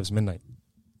Taylor Swift's Midnight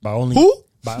by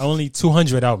only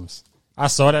 200 albums. I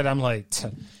saw that. I'm like,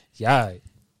 yeah,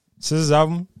 SZA's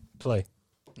album, play.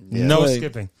 Yeah. No Play.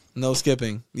 skipping. No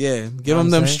skipping. Yeah, give Know them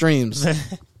what them I'm streams.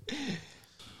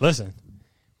 Listen,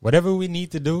 whatever we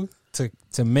need to do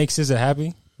to make SZA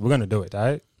happy, we're gonna do it. All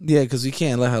right? Yeah, because we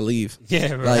can't let her leave.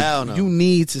 Yeah, bro. Like Hell no. you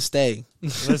need to stay.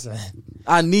 Listen,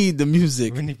 I need the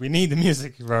music. we need the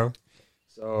music, bro.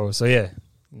 So yeah,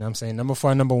 you know what I'm saying? Number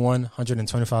 4, number 1,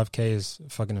 125K is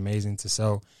fucking amazing to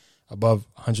sell above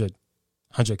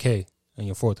 100K in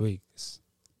your 4th week.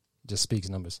 Just speaks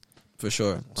numbers. For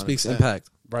sure. Speaks 100%. impact.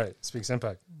 Right, speaks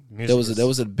impact. Music There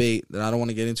was a debate that I don't want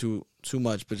to get into too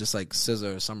much, but just like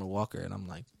SZA or Summer Walker, and I'm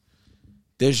like,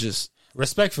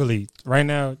 respectfully, right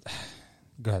now,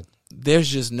 go ahead. there's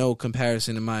just no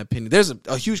comparison in my opinion. There's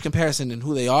a huge comparison in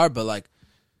who they are, but like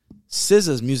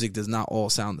SZA's music does not all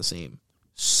sound the same.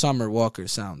 Summer Walker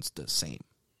sounds the same.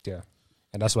 Yeah.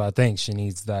 And that's why I think she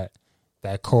needs that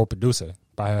co-producer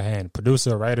by her hand.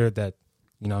 Producer, writer that,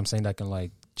 you know what I'm saying, that can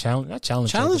like challenge her.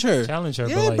 Challenge her. But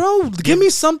Yeah, like, bro. Give me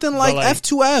something like, like-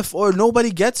 F2F or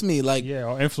Nobody Gets Me. Like, yeah,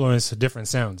 or influence different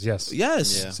sounds. Yes.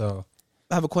 yes. Yeah. So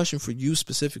I have a question for you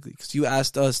specifically because you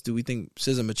asked us, do we think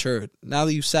SZA matured? Now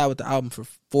that you sat with the album for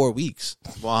 4 weeks,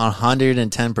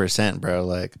 110%, bro.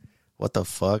 Like, what the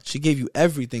fuck? she gave you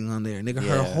everything on there, nigga.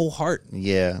 Her Yeah. whole heart.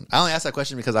 Yeah, I only asked that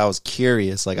question because I was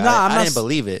curious. Like, Nah, I'm I not didn't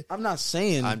believe it. I'm not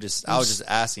saying. I was just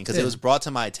asking because Yeah. it was brought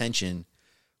to my attention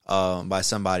by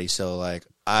somebody. So like,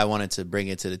 I wanted to bring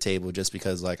it to the table just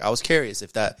because like I was curious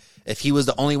if he was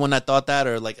the only one that thought that,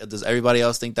 or like does everybody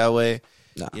else think that way?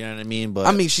 Nah. You know what I mean? But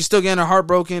I mean, she's still getting her heart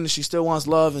broken and she still wants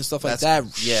love and stuff like that.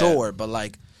 That's- yeah. Sure, but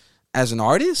like as an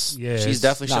artist, yeah, she's it's-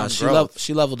 definitely nah, showing growth.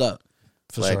 she leveled up.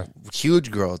 for like sure. huge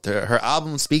growth. Her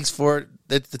album speaks for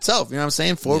itself. You know what I'm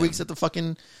saying? 4 weeks at the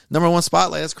fucking number 1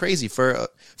 spot. Like that's crazy for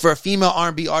a female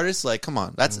R&B artist. Like, come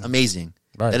on, that's amazing.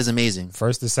 Right. That is amazing,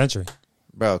 First this century.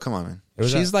 bro. Come on, man. It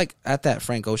was She's like at that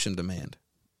Frank Ocean demand,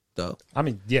 though. I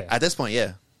mean, yeah. At this point,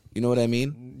 yeah. You know what I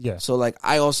mean? Yeah. So like,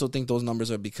 I also think those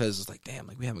numbers are because it's like, damn,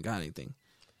 like we haven't got anything.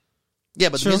 Yeah,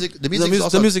 but True. the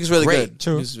music is really great. good.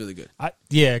 True. The music is really good.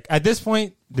 Yeah, at this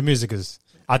point, the music is.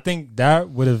 I think that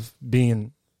would have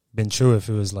been true if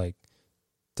it was like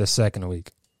the second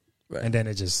week, Right. and then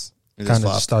it just It just kind of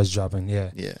flopped. just starts dropping.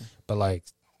 Yeah, Yeah, but like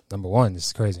number 1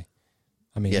 is crazy.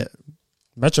 I mean, yeah.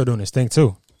 Metro doing his thing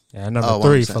too. Yeah, number Oh,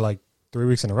 3 100%. for like 3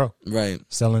 weeks in a row, Right.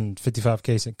 selling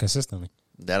 55K consistently.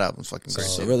 That album's fucking great.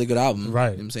 It's a too. really good album.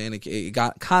 Right. You know what I'm saying? It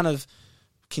got kind of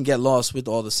can get lost with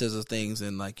all the SZA things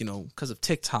and like, you know, because of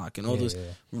TikTok and all those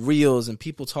reels and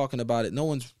people talking about it. No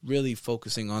one's really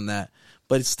focusing on that,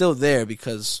 but it's still there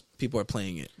because people are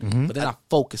playing it, but they're not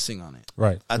focusing on it.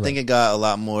 Right. I think it got a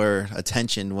lot more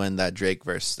attention when that Drake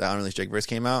verse, that unreleased Drake verse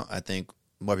came out. I think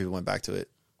more people went back to it.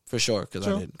 For sure, because I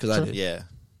True. did. Because I True. did. Yeah,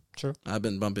 True. I've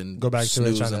been bumping Go back to it,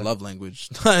 Snooze tryna- and Love Language.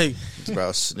 Like,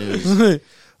 bro, snooze.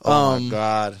 Oh my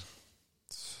god.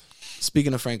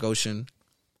 speaking of Frank Ocean,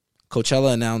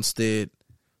 Coachella announced that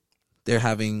they're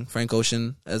having Frank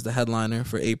Ocean as the headliner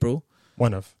for April.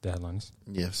 One of the headlines.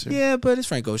 Yes, sir. Yeah, but it's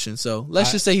Frank Ocean, so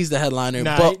let's just say he's the headliner.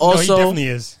 Nah, but also, he definitely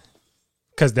is.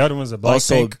 Because the other one's a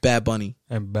also Blackpink Bad Bunny.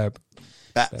 and Bad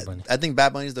Bunny. I think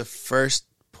Bad Bunny's the first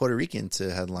Puerto Rican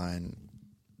to headline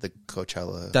the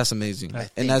Coachella. That's amazing, think.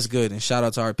 and that's good. And shout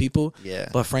out to our people. Yeah.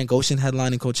 But Frank Ocean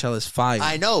headlining Coachella is fire.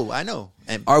 I know.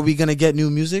 And Are we gonna get new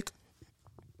music?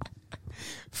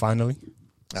 Finally.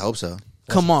 I hope so.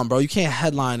 Come on, bro. You can't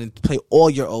headline and play all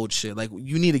your old shit. Like,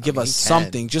 you need to give us he can.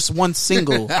 something. Just one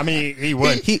single. I mean, he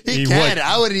would. He He can. would.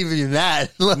 I wouldn't even be mad.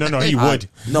 No, he would.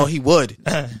 No, he would.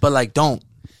 But like, don't.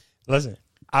 Listen,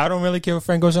 I don't really care for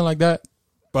Frank Ocean like that,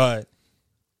 but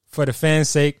for the fans'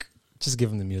 sake, just give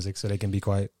them the music so they can be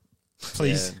quiet.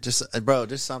 Please. Yeah,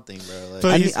 just something, bro. Like,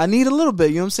 Please. I need a little bit.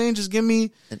 You know what I'm saying? Just give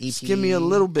me An just EP. give me a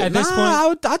little bit. At this point-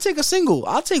 I'll take a single.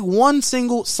 I'll take one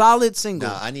single, solid single.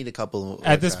 Nah, I need a couple. Of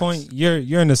At this tracks. point, you're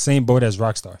in the same boat as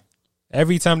Rockstar.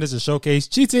 Every time there's a showcase,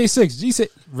 GTA 6, GTA,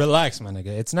 relax, my nigga.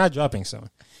 It's not dropping soon.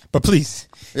 But please,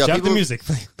 Yo, drop the people- music.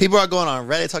 Please. people are going on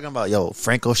Reddit talking about, yo,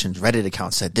 Frank Ocean's Reddit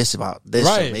account said this about this.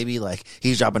 Right. So maybe like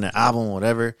he's dropping an album, or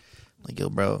whatever. Like, yo,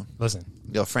 bro, Listen,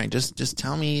 yo, Frank, just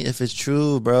tell me if it's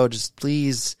true, bro. Just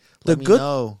please let me good-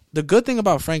 know. The good thing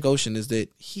about Frank Ocean is that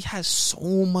he has so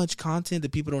much content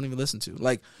that people don't even listen to.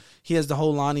 Like, he has the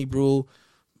whole Lonnie Brew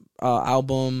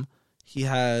album. He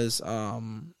has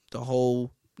the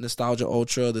whole Nostalgia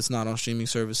Ultra that's not on streaming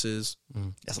services.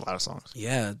 That's a lot of songs.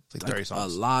 Yeah, like 30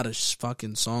 songs. A lot of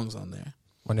fucking songs on there.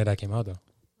 when did that came out though?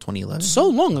 2011. So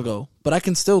long ago, but I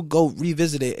can still go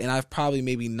revisit it, and I've probably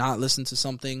maybe not listened to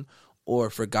something or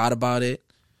forgot about it.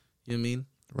 You know what I mean?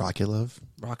 Rocket Love.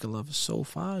 Rocket Love is so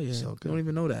fire. So You good. don't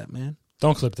even know that, man.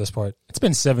 Don't clip this part. It's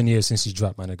been 7 years since you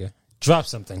dropped, my nigga. Drop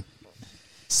something.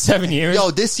 7 years.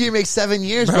 Yo, this year makes 7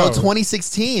 years, bro. Bro.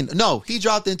 2016. No, he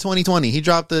dropped in 2020. He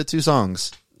dropped the 2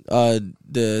 songs.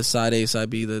 The side A, side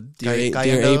B, the Dear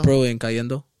Cayendo? April and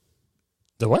Cayendo.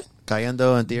 The what?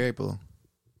 Cayendo and Dear April.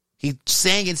 He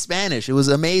sang in Spanish. It was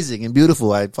amazing and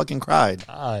beautiful. I fucking cried.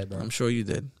 All right, bro. I'm sure you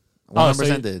did.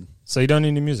 100% did. So you don't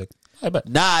need the music. I bet.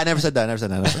 Nah, I never said that. I never said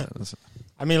that. I never said that.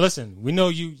 I mean, listen. We know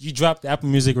you dropped Apple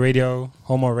Music Radio,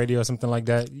 Homo Radio, or something like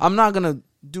that. I'm not gonna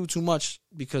do too much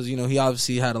because he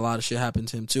obviously had a lot of shit happen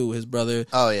to him too. His brother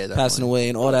Oh, yeah. Definitely. passing away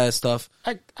and all that stuff.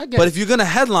 I get. But it. if you're gonna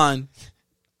headline,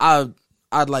 I'd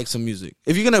like some music.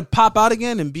 If you're gonna pop out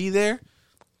again and be there, you know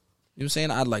what I'm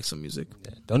saying? I'd like some music.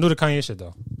 Don't do the Kanye shit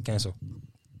though. Cancel.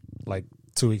 Like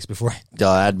 2 weeks before.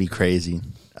 Yo, that'd be crazy.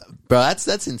 Bro, that's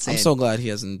insane. I'm so glad he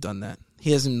hasn't done that.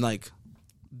 He hasn't like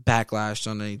backlashed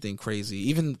on anything crazy,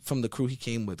 even from the crew he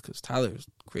came with. Because Tyler's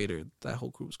creator, that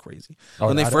whole crew was crazy. Oh,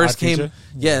 when they Odd- first Odd came, Future?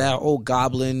 yeah, that old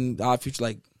Goblin, Odd Future,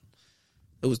 like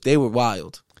they were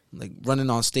wild, like running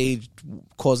on stage,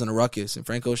 causing a ruckus, and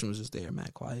Frank Ocean was just there, man,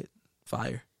 quiet,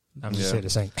 fire. I'm just Yeah. here to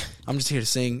sing. I'm just here to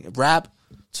sing, rap,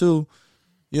 too.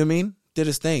 You know what I mean? Did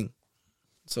his thing.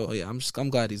 So yeah, I'm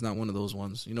glad he's not one of those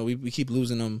ones. We keep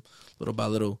losing him little by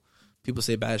little. People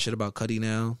say bad shit about Cudi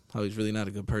now, how he's really not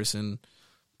a good person.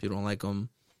 People don't like him.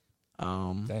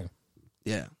 Damn.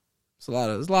 Yeah,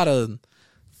 there's a lot of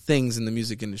things in the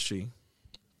music industry,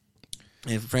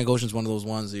 and Frank Ocean's one of those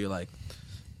ones that you're like,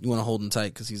 you want to hold him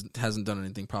tight because he hasn't done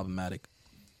anything problematic.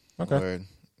 Okay. Word.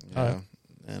 Yeah. All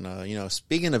right. And,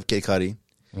 speaking of Kid Cudi,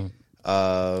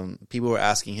 people were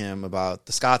asking him about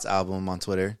the Scott's album on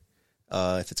Twitter.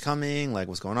 If it's coming, like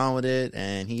what's going on with it.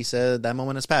 And he said that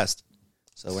moment has passed.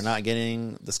 So we're not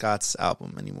getting the Scott's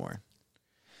album anymore.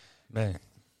 Man,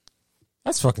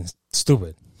 that's fucking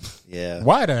stupid. Yeah.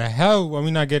 Why the hell are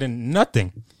we not getting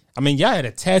nothing? I mean, y'all had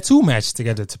a tattoo match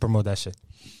together to promote that shit.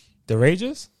 The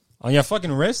Rages on your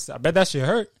fucking wrist. I bet that shit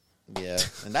hurt. Yeah.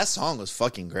 And that song was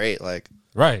fucking great. Like,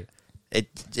 Right.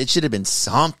 it should have been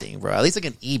something, bro. At least like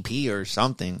an EP or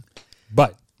something.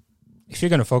 But if you're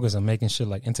gonna focus on making shit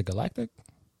like Intergalactic,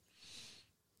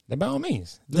 then by all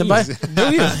means, do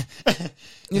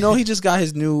you. He just got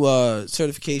his new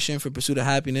certification for Pursuit of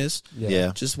Happiness.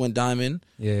 Yeah. Just went diamond.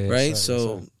 Yeah, Right? sorry, So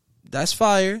sorry. that's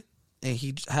fire. And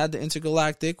he had the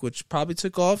Intergalactic, which probably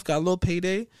took off, got a little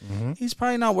payday. Mm-hmm. He's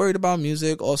probably not worried about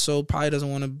music. Also, probably doesn't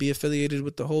want to be affiliated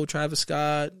with the whole Travis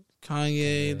Scott,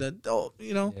 Kanye.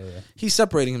 Yeah. He's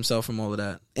separating himself from all of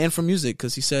that and from music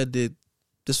because he said that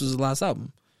this was his last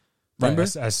album. Remember?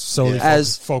 Right, as solely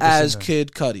as focusing on-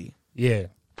 Kid Cudi. Yeah,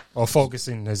 or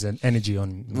focusing his energy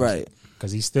on music. Right.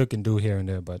 Because he still can do here and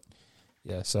there, but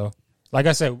yeah. So, like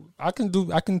I said, I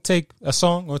can take a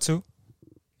song or two.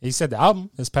 He said the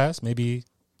album is passed. Maybe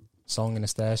song in the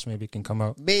stash. Maybe it can come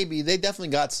out. Maybe they definitely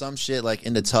got some shit like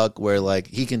in the tuck where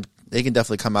like they can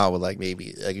definitely come out with like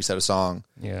maybe like you said a song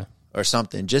Yeah. or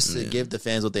something just to give the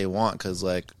fans what they want because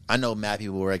like I know mad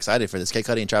people were excited for this. Kid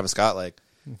Cudi and Travis Scott like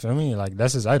You feel me? Like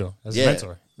that's his idol. That's his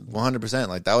mentor. 100%.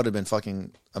 Like that would have been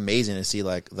fucking amazing to see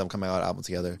like them coming out an album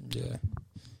together. Yeah.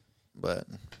 But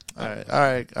all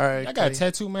right. I got a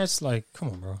tattoo match. Like, come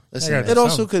on, bro. Listen, I man. gotta It do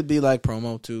also something. could be like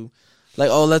promo too. Like,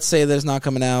 let's say that it's not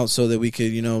coming out so that we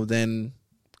could, then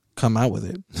come out with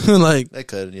it. Like, They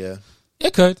could, yeah.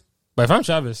 It could, but if I'm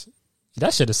Travis,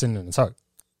 that shit is sitting in the tuck.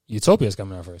 Utopia's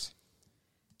coming out first.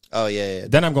 Oh yeah.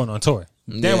 Then I'm going on tour.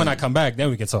 Yeah. Then when I come back, then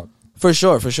we can talk. for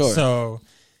sure. So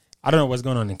I don't know what's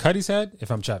going on in Cudi's head if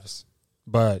I'm Travis.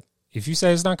 But if you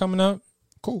say it's not coming out,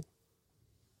 cool.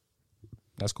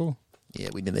 That's cool. Yeah,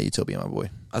 we did that Utopia, my boy.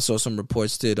 I saw some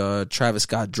reports that Travis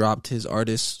Scott dropped his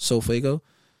artist Sofago.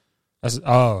 That's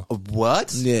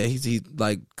What? Yeah, he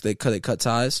like they cut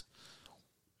ties.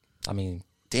 I mean,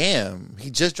 Damn,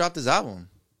 he just dropped his album.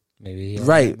 maybe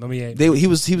Right. Maybe He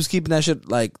was keeping that shit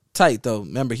like tight though.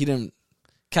 Remember, he didn't.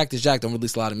 Cactus Jack don't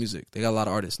release a lot of music. They got a lot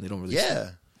of artists and they don't release.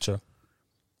 Yeah, sure.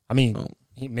 I mean, Oh.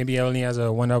 maybe he only has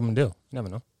a 1 album deal. You never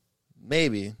know.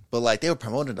 maybe. But like they were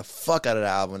promoting the fuck out of the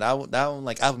album. That one,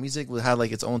 like Apple Music would have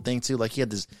like its own thing too. Like he had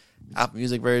this Apple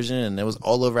Music version, and it was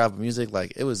all over Apple Music.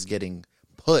 Like, it was getting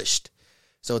pushed.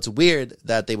 So it's weird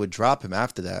that they would drop him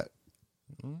after that.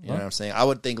 You know what I'm saying? I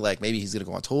would think like maybe he's gonna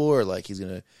go on tour, or like he's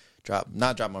gonna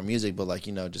not drop more music, but like,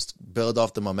 you know, just build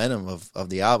off the momentum of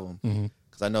the album.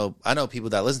 Because I know people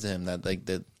that listen to him that like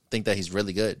that think that he's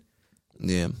really good.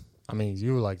 Yeah. I mean,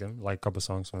 you liked him, like a couple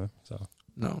songs from him. So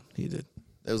No, he did.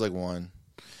 It was like one.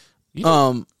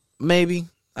 Maybe.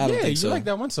 I don't think you so. like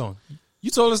that one song. You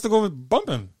told us to go with Bump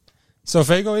Him. So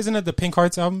Fago, isn't it the Pink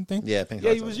Hearts album thing? Yeah, Pink Yeah,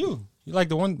 Hearts it was album. you. You like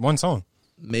the one song.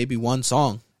 Maybe one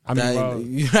song. I mean, well,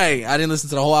 you're right. I didn't listen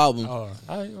to the whole album.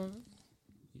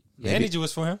 The energy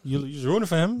was for him. You was rooting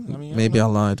for him. I mean, Maybe I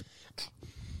lied.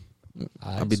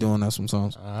 I'll I'll be doing that some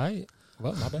songs. All right.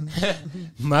 Well, my bad.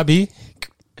 My B.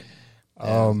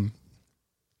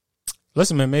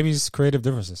 Listen, man, maybe it's creative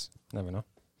differences. Never know.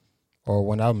 Or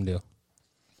one album deal.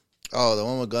 Oh, the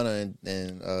one with Gunna and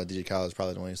DJ Khaled is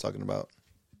probably the one he's talking about.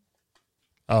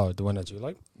 Oh, the one that you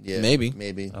like? Yeah, Maybe.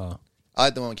 I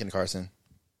like the one with Ken Carson.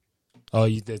 Oh,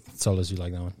 you did told us you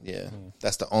like that one. Yeah,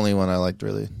 that's the only one I liked,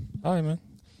 really. All right, man.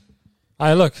 All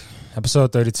right, look.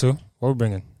 Episode 32. What we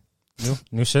bringing?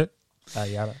 New shit?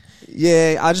 Yada.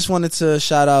 Yeah, I just wanted to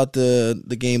shout out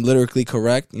the game Lyrically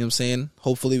Correct. You know what I'm saying?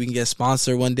 Hopefully we can get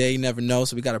sponsored one day. You never know.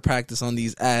 So we got to practice on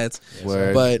these ads.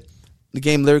 Word. But the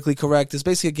game Lyrically Correct is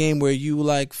basically a game where you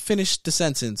like finish the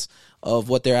sentence of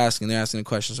what they're asking. They're asking a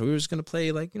question. So we were just going to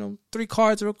play like, 3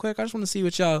 cards real quick. I just want to see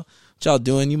what y'all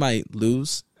doing. You might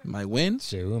lose. You might win.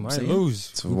 Shit, we might See? lose.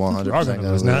 It's 100% Y'all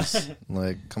gonna lose lose. now.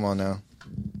 Like, come on now.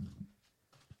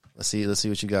 Let's see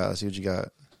what you got. Let's see what you got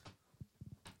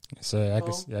So I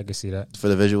can see that. for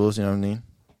the visuals. You know what I mean?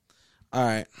 All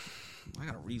right. I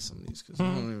got to read some of these because I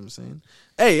don't know what I'm saying.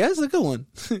 Hey, that's a good one.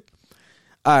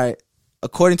 All right.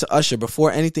 According to Usher,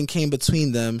 before anything came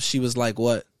between them, she was like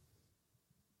what?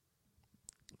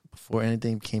 Before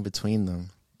anything came between them.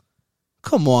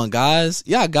 Come on, guys.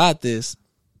 Y'all got this.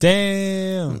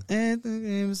 Damn. Anything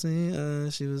came between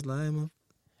us, she was like...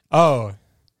 Oh.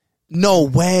 No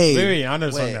way. Very I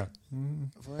know the song Wait. now.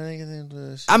 Before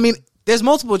anything, I mean, there's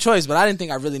multiple choice, but I didn't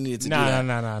think I really needed to do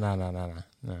that.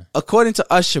 No. According to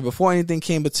Usher, before anything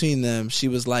came between them, she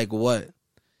was like what?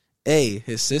 A,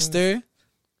 his sister.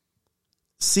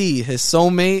 C, his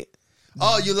soulmate.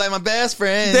 oh, you like my best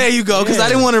friend? There you go, because I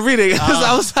didn't want to read it.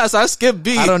 So I skipped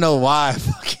B. I don't know why.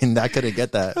 I couldn't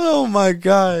get that. Oh my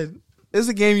god. It's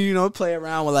a game play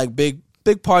around with like big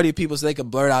party people so they can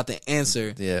blurt out the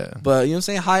answer. Yeah. But you know what I'm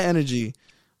saying? High energy.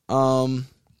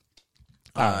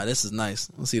 This is nice.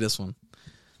 Let's see this one.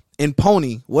 In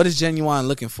Pony, what is Genuine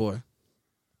looking for?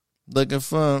 Looking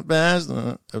for a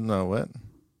bachelor. No, what?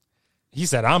 He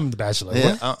said I'm the bachelor.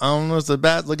 Yeah, What? I don't know what's the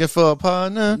bat. Looking for a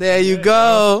partner. There you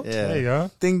go. Yeah. There you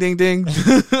go. Ding, ding, ding.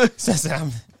 Says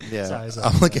I'm Yeah. Sorry.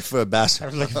 I'm looking for a bachelor.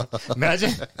 I'm looking for,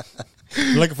 imagine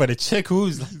looking for the chick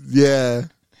who's Yeah.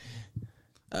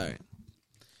 All right.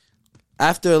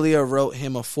 After Aaliyah wrote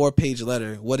him a 4-page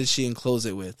letter, what did she enclose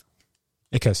it with?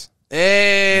 a kiss.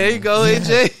 Hey, there you go,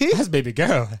 AJ. That's baby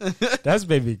girl. That's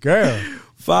baby girl.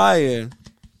 Fire.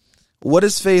 What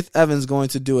is Faith Evans going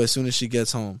to do as soon as she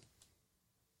gets home?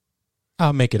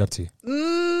 I'll make it up to you.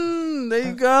 There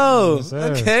you go. Yes,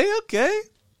 sir. Okay.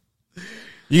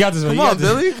 You got this one. Come on,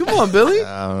 Billy. Come on, Billy.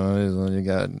 I don't know. This one,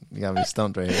 you got me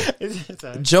stumped right here. Billy.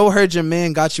 Joe heard your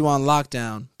man got you on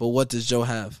lockdown, but what does Joe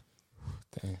have?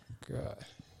 Thank God.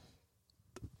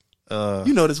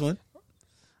 You know this one.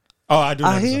 Oh, I do know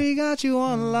I this hear one. he got you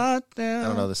on lockdown. I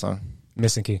don't know this song.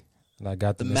 Missing key. And I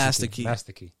got the missing master key.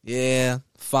 Master key. Yeah,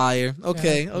 fire.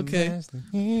 Okay. Got the master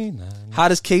key. Nah, nah. How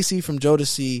does Casey from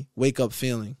Jodeci wake up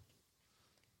feeling?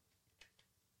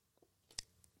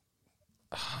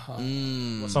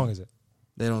 What song is it?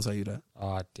 They don't tell you that.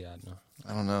 Oh, yeah, no.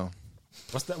 I don't know.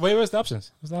 What's the wait? What's the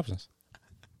options? What's the options?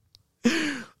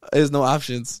 There's no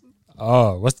options.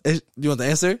 Oh, what's Do you want the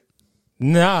answer?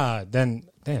 nah? Then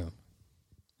damn.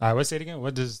 All right, let's say it again.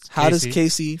 What does How does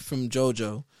Casey from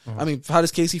JoJo? I mean, how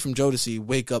does Casey from Jodeci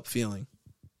wake up feeling?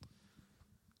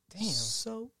 Damn.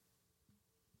 So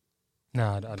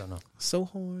Nah, I don't know. so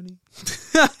horny.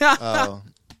 Oh,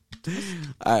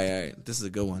 All right. This is a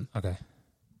good one. Okay.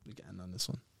 We got on this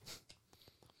one.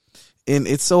 And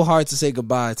it's so hard to say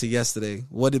goodbye to yesterday.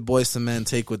 What did Boyz II Men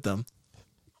take with them?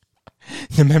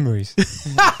 The memories.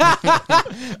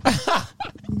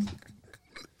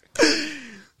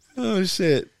 Oh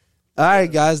shit! All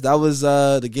right, guys, that was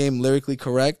the game Lyrically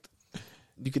Correct.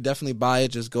 You could definitely buy it.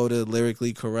 Just go to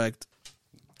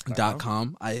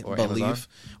lyricallycorrect.com, I Or believe, Amazon.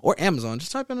 or Amazon.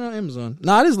 Just type in on Amazon.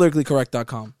 No, it is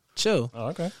lyricallycorrect.com. Chill. Oh,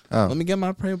 okay. Oh. Let me get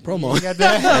my promo. You got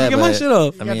that? Let me get my but- shit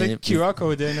off. You got the QR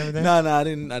code there and everything. No, I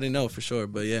didn't know for sure,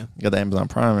 but yeah, You got the Amazon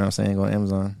Prime, you know what I'm saying? Go on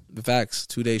Amazon. the facts.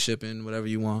 2-day shipping, whatever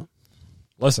you want.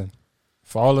 Listen,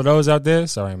 for all of those out there,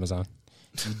 sorry, Amazon.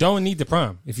 You don't need the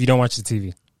Prime if you don't watch the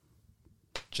TV.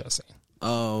 Just saying.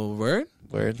 Oh, word.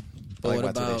 Word. But Like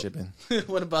what my 2-day about- shipping.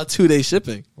 What about 2-day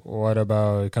shipping? What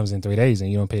about it comes in 3 days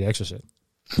and you don't pay the extra shit?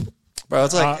 Bro,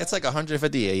 it's like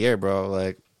 $150 a year, bro.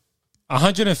 Like,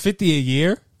 $150 a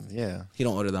year? yeah. He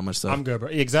don't order that much stuff. I'm good, bro.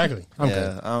 Exactly. I'm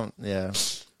good. Yeah.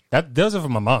 Those are for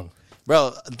my mom.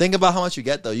 Bro, think about how much you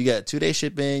get, though. You get 2-day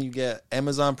shipping. You get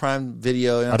Amazon Prime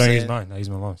Video. You know I what don't I'm use saying? mine. I use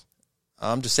my mom's.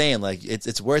 I'm just saying, like,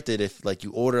 it's worth it if, like,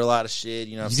 you order a lot of shit.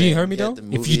 You know what I'm You saying? heard me, get though? the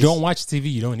If you movies. don't watch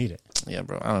TV, you don't need it. Yeah,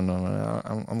 bro. I don't know, man.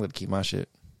 I'm going to keep my shit.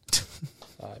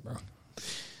 All right, bro.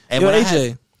 And Yo, when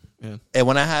AJ.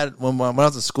 when I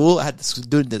was in school, I had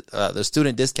the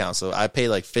student discount, so I paid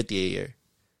like $50 a year.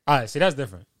 All right, see, that's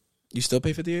different. You still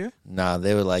pay $50 a year? Nah,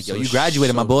 they were like, "Yo, So you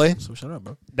graduated, my boy. So shut up,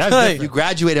 bro. That's Hey. You different.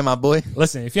 graduated, my boy."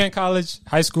 Listen, if you're in college,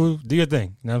 high school, do your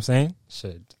thing. You know what I'm saying?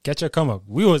 Shit, get your come up.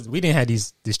 We didn't have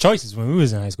these choices when we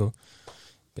was in high school.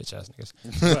 Bitch ass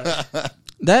niggas.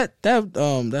 But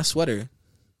That sweater,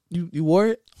 you wore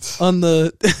it on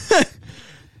the.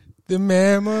 the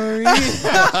memory.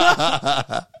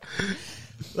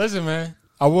 Listen, man,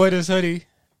 I wore this hoodie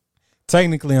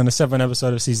technically on the 7th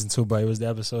episode of season 2, but it was the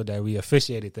episode that we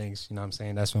officiated things. You know what I'm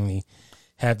saying? That's when we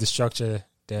have the structure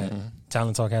that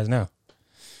Talent Talk has now.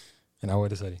 And I wore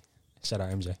this hoodie. Shout out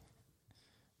MJ.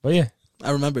 But yeah,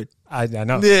 I remembered. I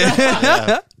know.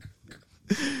 Yeah.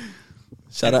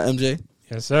 Shout out MJ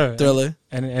Yes, sir. Thriller.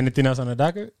 And anything else on the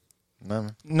docket? Nah,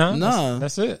 man. No, Nah.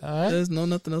 That's it. All right. There's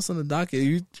nothing else on the docket.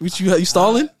 You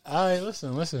stalling? All right,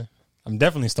 listen. I'm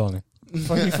definitely stalling.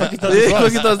 Fuck you thought Yeah, it look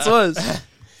was. at those was.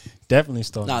 Definitely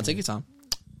stalling. Nah, take your time.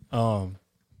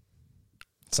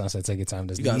 Sunset, take your time.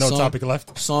 There's You got no song? topic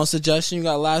left. Song suggestion. You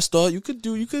got last thought. You could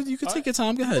take your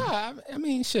time. Go ahead. Nah, I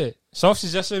mean, shit. Soft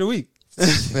suggestion of the week.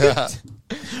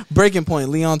 Breaking Point.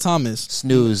 Leon Thomas.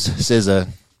 Snooze, SZA.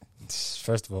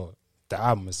 First of all, the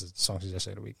album is a song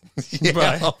suggestion of the week.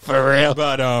 Yeah, for real.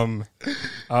 But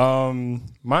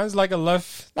mine's like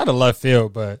not a left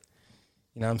field, but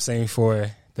you know what I'm saying,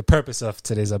 for the purpose of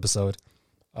today's episode.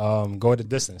 Go the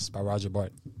Distance by Roger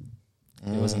Bart.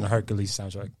 It was in the Hercules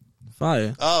soundtrack.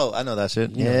 Fire. Oh, I know that shit.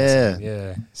 You know what I'm saying? Yeah.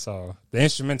 Yeah. So the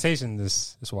instrumentation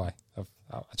is why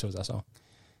I chose that song.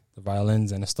 The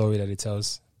violins and the story that it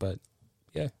tells. But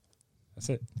yeah, that's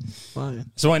it. Fire.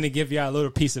 Just wanted to give y'all a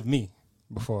little piece of me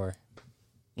before,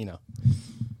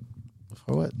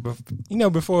 For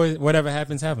what? before whatever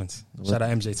happens. Shout out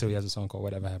MJ too. He has a song called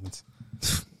Whatever Happens.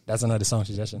 That's another song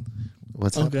suggestion.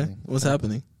 What's Okay. happening? What's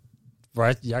happening?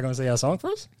 Right? Y'all gonna say y'all song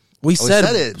first? We said,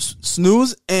 said it.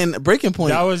 Snooze and Breaking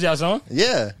Point. That was y'all song?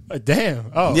 Yeah.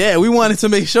 Damn. Oh. Yeah, we wanted to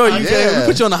make sure you Yeah. we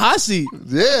put you on the hot seat.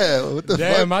 Yeah. What the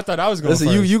Damn, fuck? I thought I was going Listen,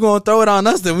 first. you gonna throw it on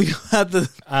us? Then we gonna have to.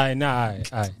 All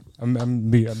right. I'm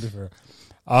be for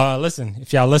real. Listen,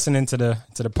 if y'all listening to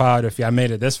the pod, if y'all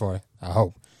made it this far, I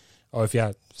hope, or if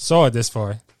y'all saw it this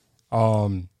far,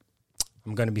 I'm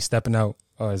gonna be stepping out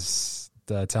as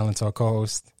the Talent Talk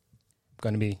co-host. I'm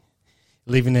gonna be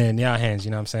leaving it in y'all hands.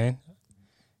 You know what I'm saying?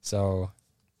 So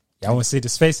y'all won't see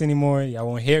this face anymore. Y'all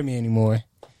won't hear me anymore.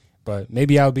 But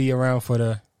maybe I'll be around for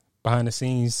the behind the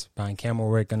scenes, behind camera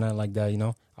work or nothing like that.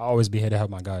 I'll always be here to help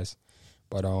my guys.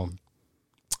 But I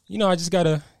just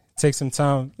gotta take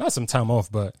not some time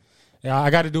off, but yeah, I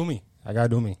gotta do me.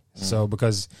 So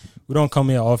because we don't come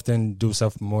here often, do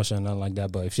self promotion, nothing like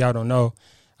that. But if y'all don't know,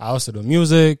 I also do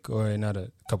music or another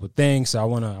couple things. So I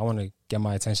wanna get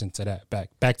my attention to that,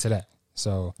 back to that.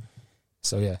 So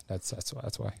yeah, that's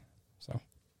why. So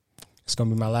it's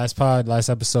gonna be my last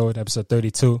episode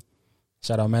 32.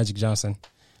 Shout out Magic Johnson.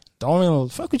 Don't really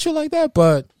fuck with you like that,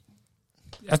 but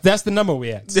that's the number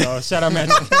we at. So shout out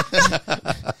Magic.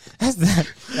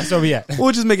 That's where we at.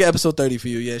 We'll just make it episode 30 for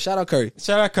you. Yeah. Shout out Curry.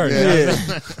 Shout out Curry.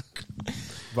 Yeah.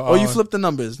 But, Or you flip the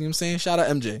numbers. You know what I'm saying? Shout out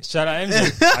MJ. Shout out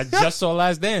MJ. I just saw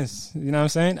Last Dance. You know what I'm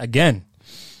saying? Again.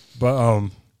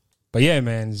 But yeah,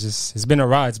 man, it's been a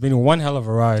ride. It's been one hell of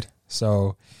a ride.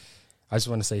 So I just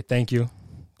want to say thank you.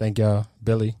 Thank y'all,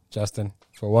 Billy, Justin,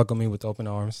 for welcoming me with open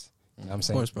arms. You know what I'm Of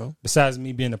saying? course, bro. Besides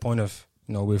me being the point of,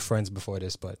 we were friends before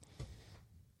this, but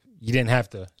you didn't have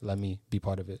to let me be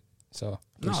part of it. So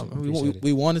appreciate it.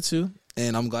 We wanted to,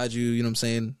 and I'm glad you know what I'm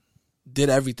saying, did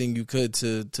everything you could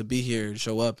to be here,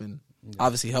 show up, and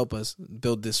obviously help us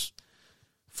build this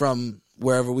from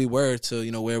wherever we were to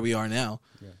where we are now.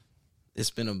 Yeah. It's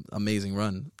been an amazing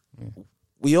run. Yeah.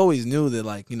 we always knew that,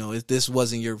 like, you know, if this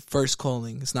wasn't your first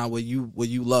calling, it's not what you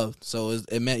loved. So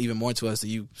it meant even more to us that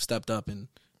you stepped up and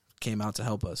came out to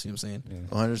help us. You know what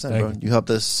I'm saying? 100%, bro. You helped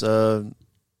us,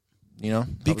 you know,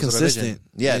 Be consistent.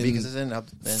 Yeah, be And consistent.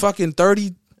 Fucking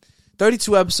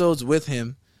 32 episodes with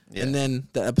him. Yeah. And then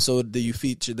the episode that you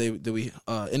featured, that we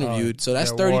interviewed. So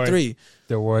that's the award. 33.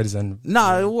 The awards and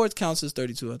Nah, awards counts as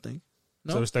 32, I think.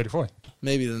 No? so it's 34.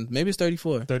 Maybe it's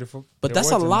 34. 34. But The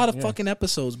that's a awards lot and- of fucking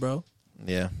episodes, bro.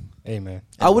 Yeah. Hey man,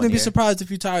 I wouldn't be 1 year. surprised if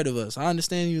you're tired of us. I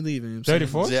understand you leaving. You know what I'm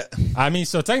 34. Yeah. I mean,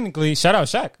 so technically, shout out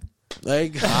Shaq.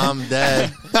 saying? Like, I'm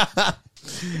dead.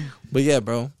 but yeah,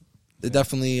 bro. It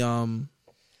definitely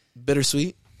bittersweet.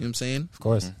 You know what I'm saying? Of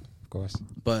course, of course.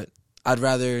 But I'd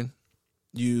rather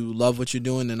you love what you're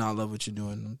doing than not love what you're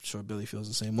doing. I'm sure Billy feels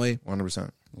the same way.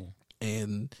 100%.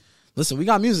 And listen, we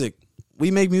got music.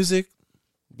 We make music.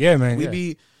 Yeah, man. We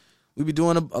yeah. be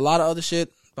doing a lot of other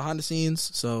shit behind the scenes.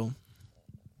 So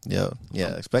Yeah.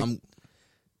 I'm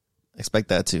Expect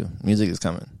that too. Music is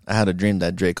coming. I had a dream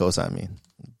that Drake co-signed me.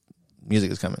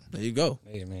 Music is coming. there you go.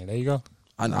 Hey man, there you go.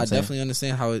 I I'm saying? definitely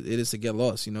understand how it is to get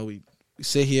lost. You know, we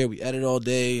sit here, we edit all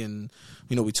day, and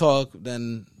you know, we talk.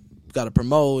 Then got to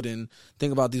promote and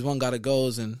think about these one gotta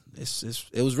goes, and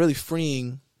it was really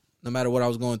freeing. No matter what I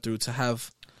was going through, to have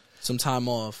some time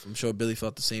off. I'm sure Billy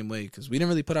felt the same way because we didn't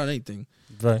really put out anything.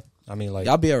 Right. I mean, like,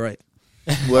 Y'all be all right.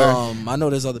 Where I know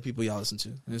there's other people y'all listen to.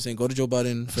 You know what I'm saying? Go to Joe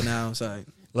Budden for now. It's all right.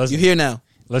 listen, You here now.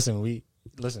 listen.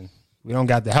 We don't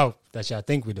got the help that y'all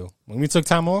think we do. When we took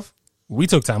time off, we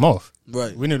took time off.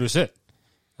 Right. We knew the shit.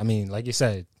 I mean, like you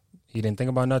said, he didn't think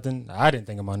about nothing. I didn't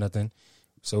think about nothing.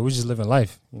 So we just living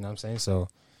life. You know what I'm saying? So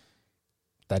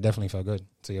that definitely felt good.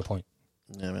 To your point.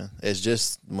 Yeah, man. It's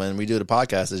just when we do the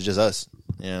podcast, it's just us.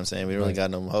 You know what I'm saying? We don't really Right.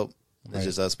 got no hope. It's Right.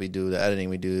 just us. We do the editing,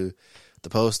 we do the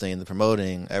posting, the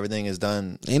promoting. Everything is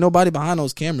done. Ain't nobody behind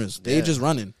those cameras. They Yeah. just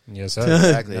running. Yes, sir.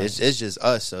 Exactly. Yeah. It's just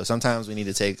us. So sometimes we need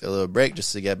to take a little break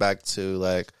just to get back to,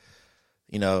 like,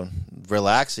 you know,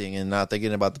 relaxing and not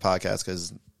thinking about the podcast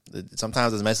because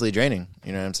sometimes it's mentally draining.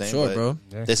 You know what I'm saying? Sure, But bro.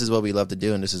 Yeah. This is what we love to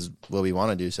do and this is what we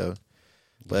want to do. So,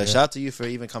 but Yeah. shout out to you for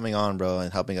even coming on, bro,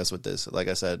 and helping us with this. Like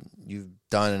I said, you've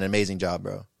done an amazing job,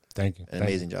 bro. Thank you. An Thank you.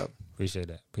 amazing job. Appreciate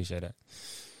that.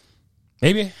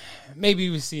 Maybe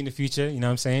we'll see in the future. You know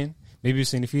what I'm saying? Maybe we'll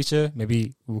see in the future.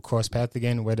 Maybe we'll cross paths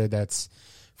again, whether that's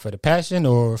for the passion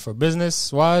or for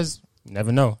business wise.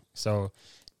 Never know. So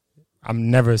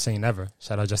I'm never saying never.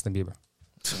 Shout out Justin Bieber.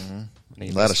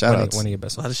 A lot of shout outs. One of your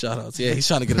best A lot of ones. shout outs. Yeah, he's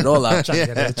trying to get it all out. trying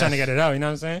to get it out. You know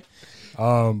what I'm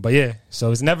saying? But yeah,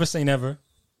 so it's never say never.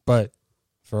 But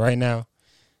for right now,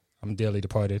 I'm dearly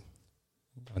departed.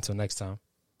 Until next time.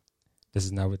 This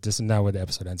is not where the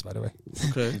episode ends, by the way.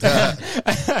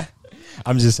 Okay.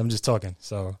 I'm just talking.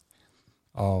 So,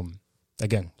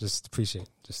 again, just appreciate.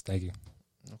 Just thank you.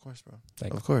 Of course, bro.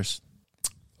 Thank you. Of course.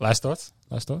 Last thoughts.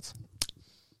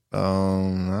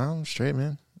 I'm straight,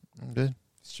 man. I'm good.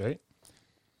 Straight.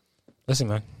 Listen,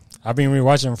 man. I've been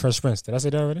rewatching Fresh Prince. Did I say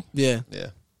that already? Yeah, Yeah.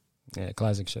 Yeah,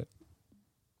 classic shit.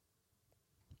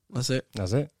 that's it.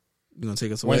 That's it. You gonna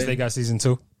take us away? Wednesday got season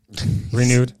 2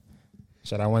 renewed.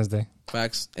 Shout out Wednesday.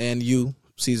 Facts. And you,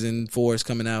 season 4 is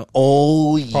coming out.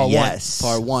 Oh, Part one. yes.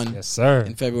 Part 1 Yes, sir.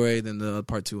 in February, then the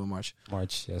part 2 in March.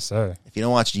 March. Yes, sir. If you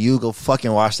don't watch You, go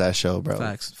fucking watch that show, bro.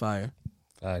 Facts. Fire.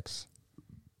 Facts.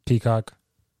 Peacock.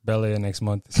 Bel Air next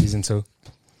month. Season 2.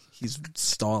 He's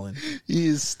stalling. He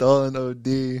is stalling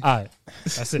OD. All right.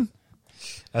 That's it.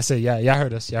 That's it. Yeah, y'all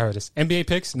heard us. NBA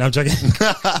picks? No, I'm joking.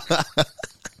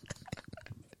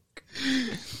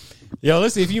 Yo,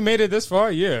 listen, if you made it this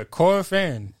far, you're a core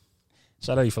fan.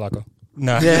 Shout out you, Flacco.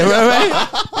 Nah. Yeah,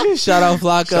 right. Shout out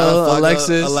Flacco, Shout out Flacco,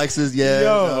 Alexis, Alexis, yeah.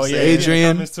 Yo, you know yeah,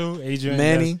 Adrian. Cummins too. Adrian.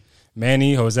 Manny, yes.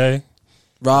 Manny, Jose.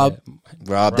 Rob. Yeah.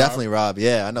 Rob, definitely Rob.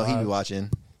 Yeah, I know he be Rob. watching.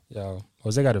 Yo,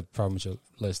 Jose got a problem with your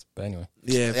list, but anyway.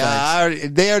 Yeah, Yeah, facts.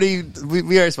 we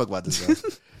already spoke about this, bro.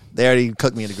 They already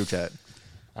cooked me in the group chat.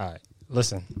 All right.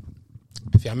 Listen,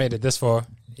 if y'all made it this far,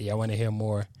 y'all want to hear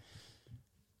more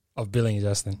of Billy and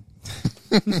Justin.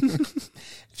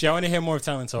 If y'all want to hear more of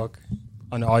Talent Talk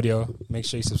on the audio, make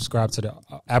sure you subscribe to the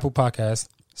Apple Podcast,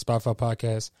 Spotify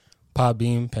Podcast,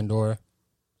 Podbeam, Pandora,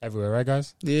 everywhere, right,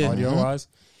 guys? Yeah. Audio-wise.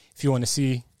 If you want to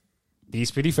see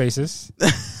these pretty faces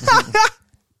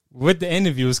with the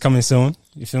interviews coming soon,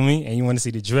 you feel me? And you want to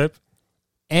see the drip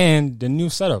and the new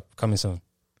setup coming soon.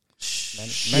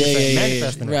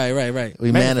 Manifesting it. Right.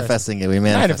 We manifesting it. We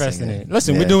manifesting it.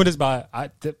 Listen, Yeah. we're doing this by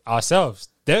ourselves.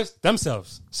 There's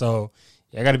themselves. So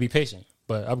I got to be patient.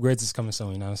 But upgrades is coming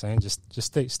soon. You know what I'm saying?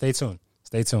 Just stay tuned.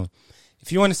 Stay tuned.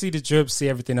 If you want to see the drip, see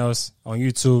everything else on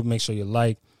YouTube, make sure you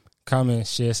like, comment,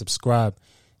 share, subscribe,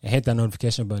 and hit that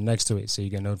notification button next to it so you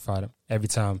get notified every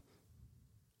time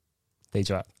they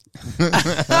drop.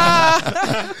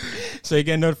 So you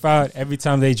get notified every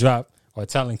time they drop or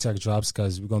Talent Tech drops,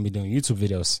 because we're gonna be doing YouTube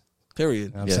videos. Period. You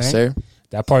know what I'm Yes, saying? sir.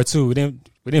 That part 2, we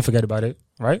didn't forget about it,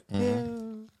 right? Yeah,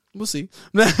 we'll see.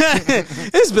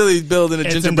 It's Billy building a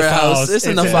It's in gingerbread the house. files. It's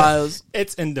in the It's files.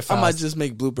 It's in the I files. might just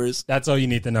make bloopers. That's all you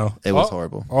need to know. It was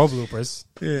horrible. All bloopers.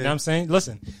 Yeah. You know what I'm saying?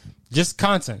 Listen, just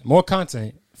content, more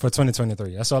content for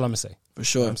 2023. That's all I'm gonna say. For You know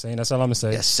sure. what I'm saying? That's all I'm gonna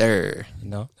say. Yes, sir. You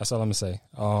know, that's all I'm gonna say.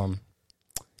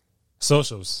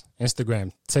 Socials,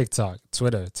 Instagram, TikTok,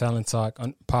 Twitter, Talent Talk,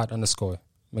 pod _.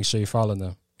 Make sure you follow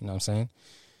them. You know what I'm saying?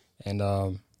 And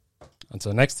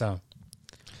until next time.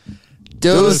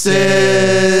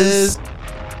 Deuces.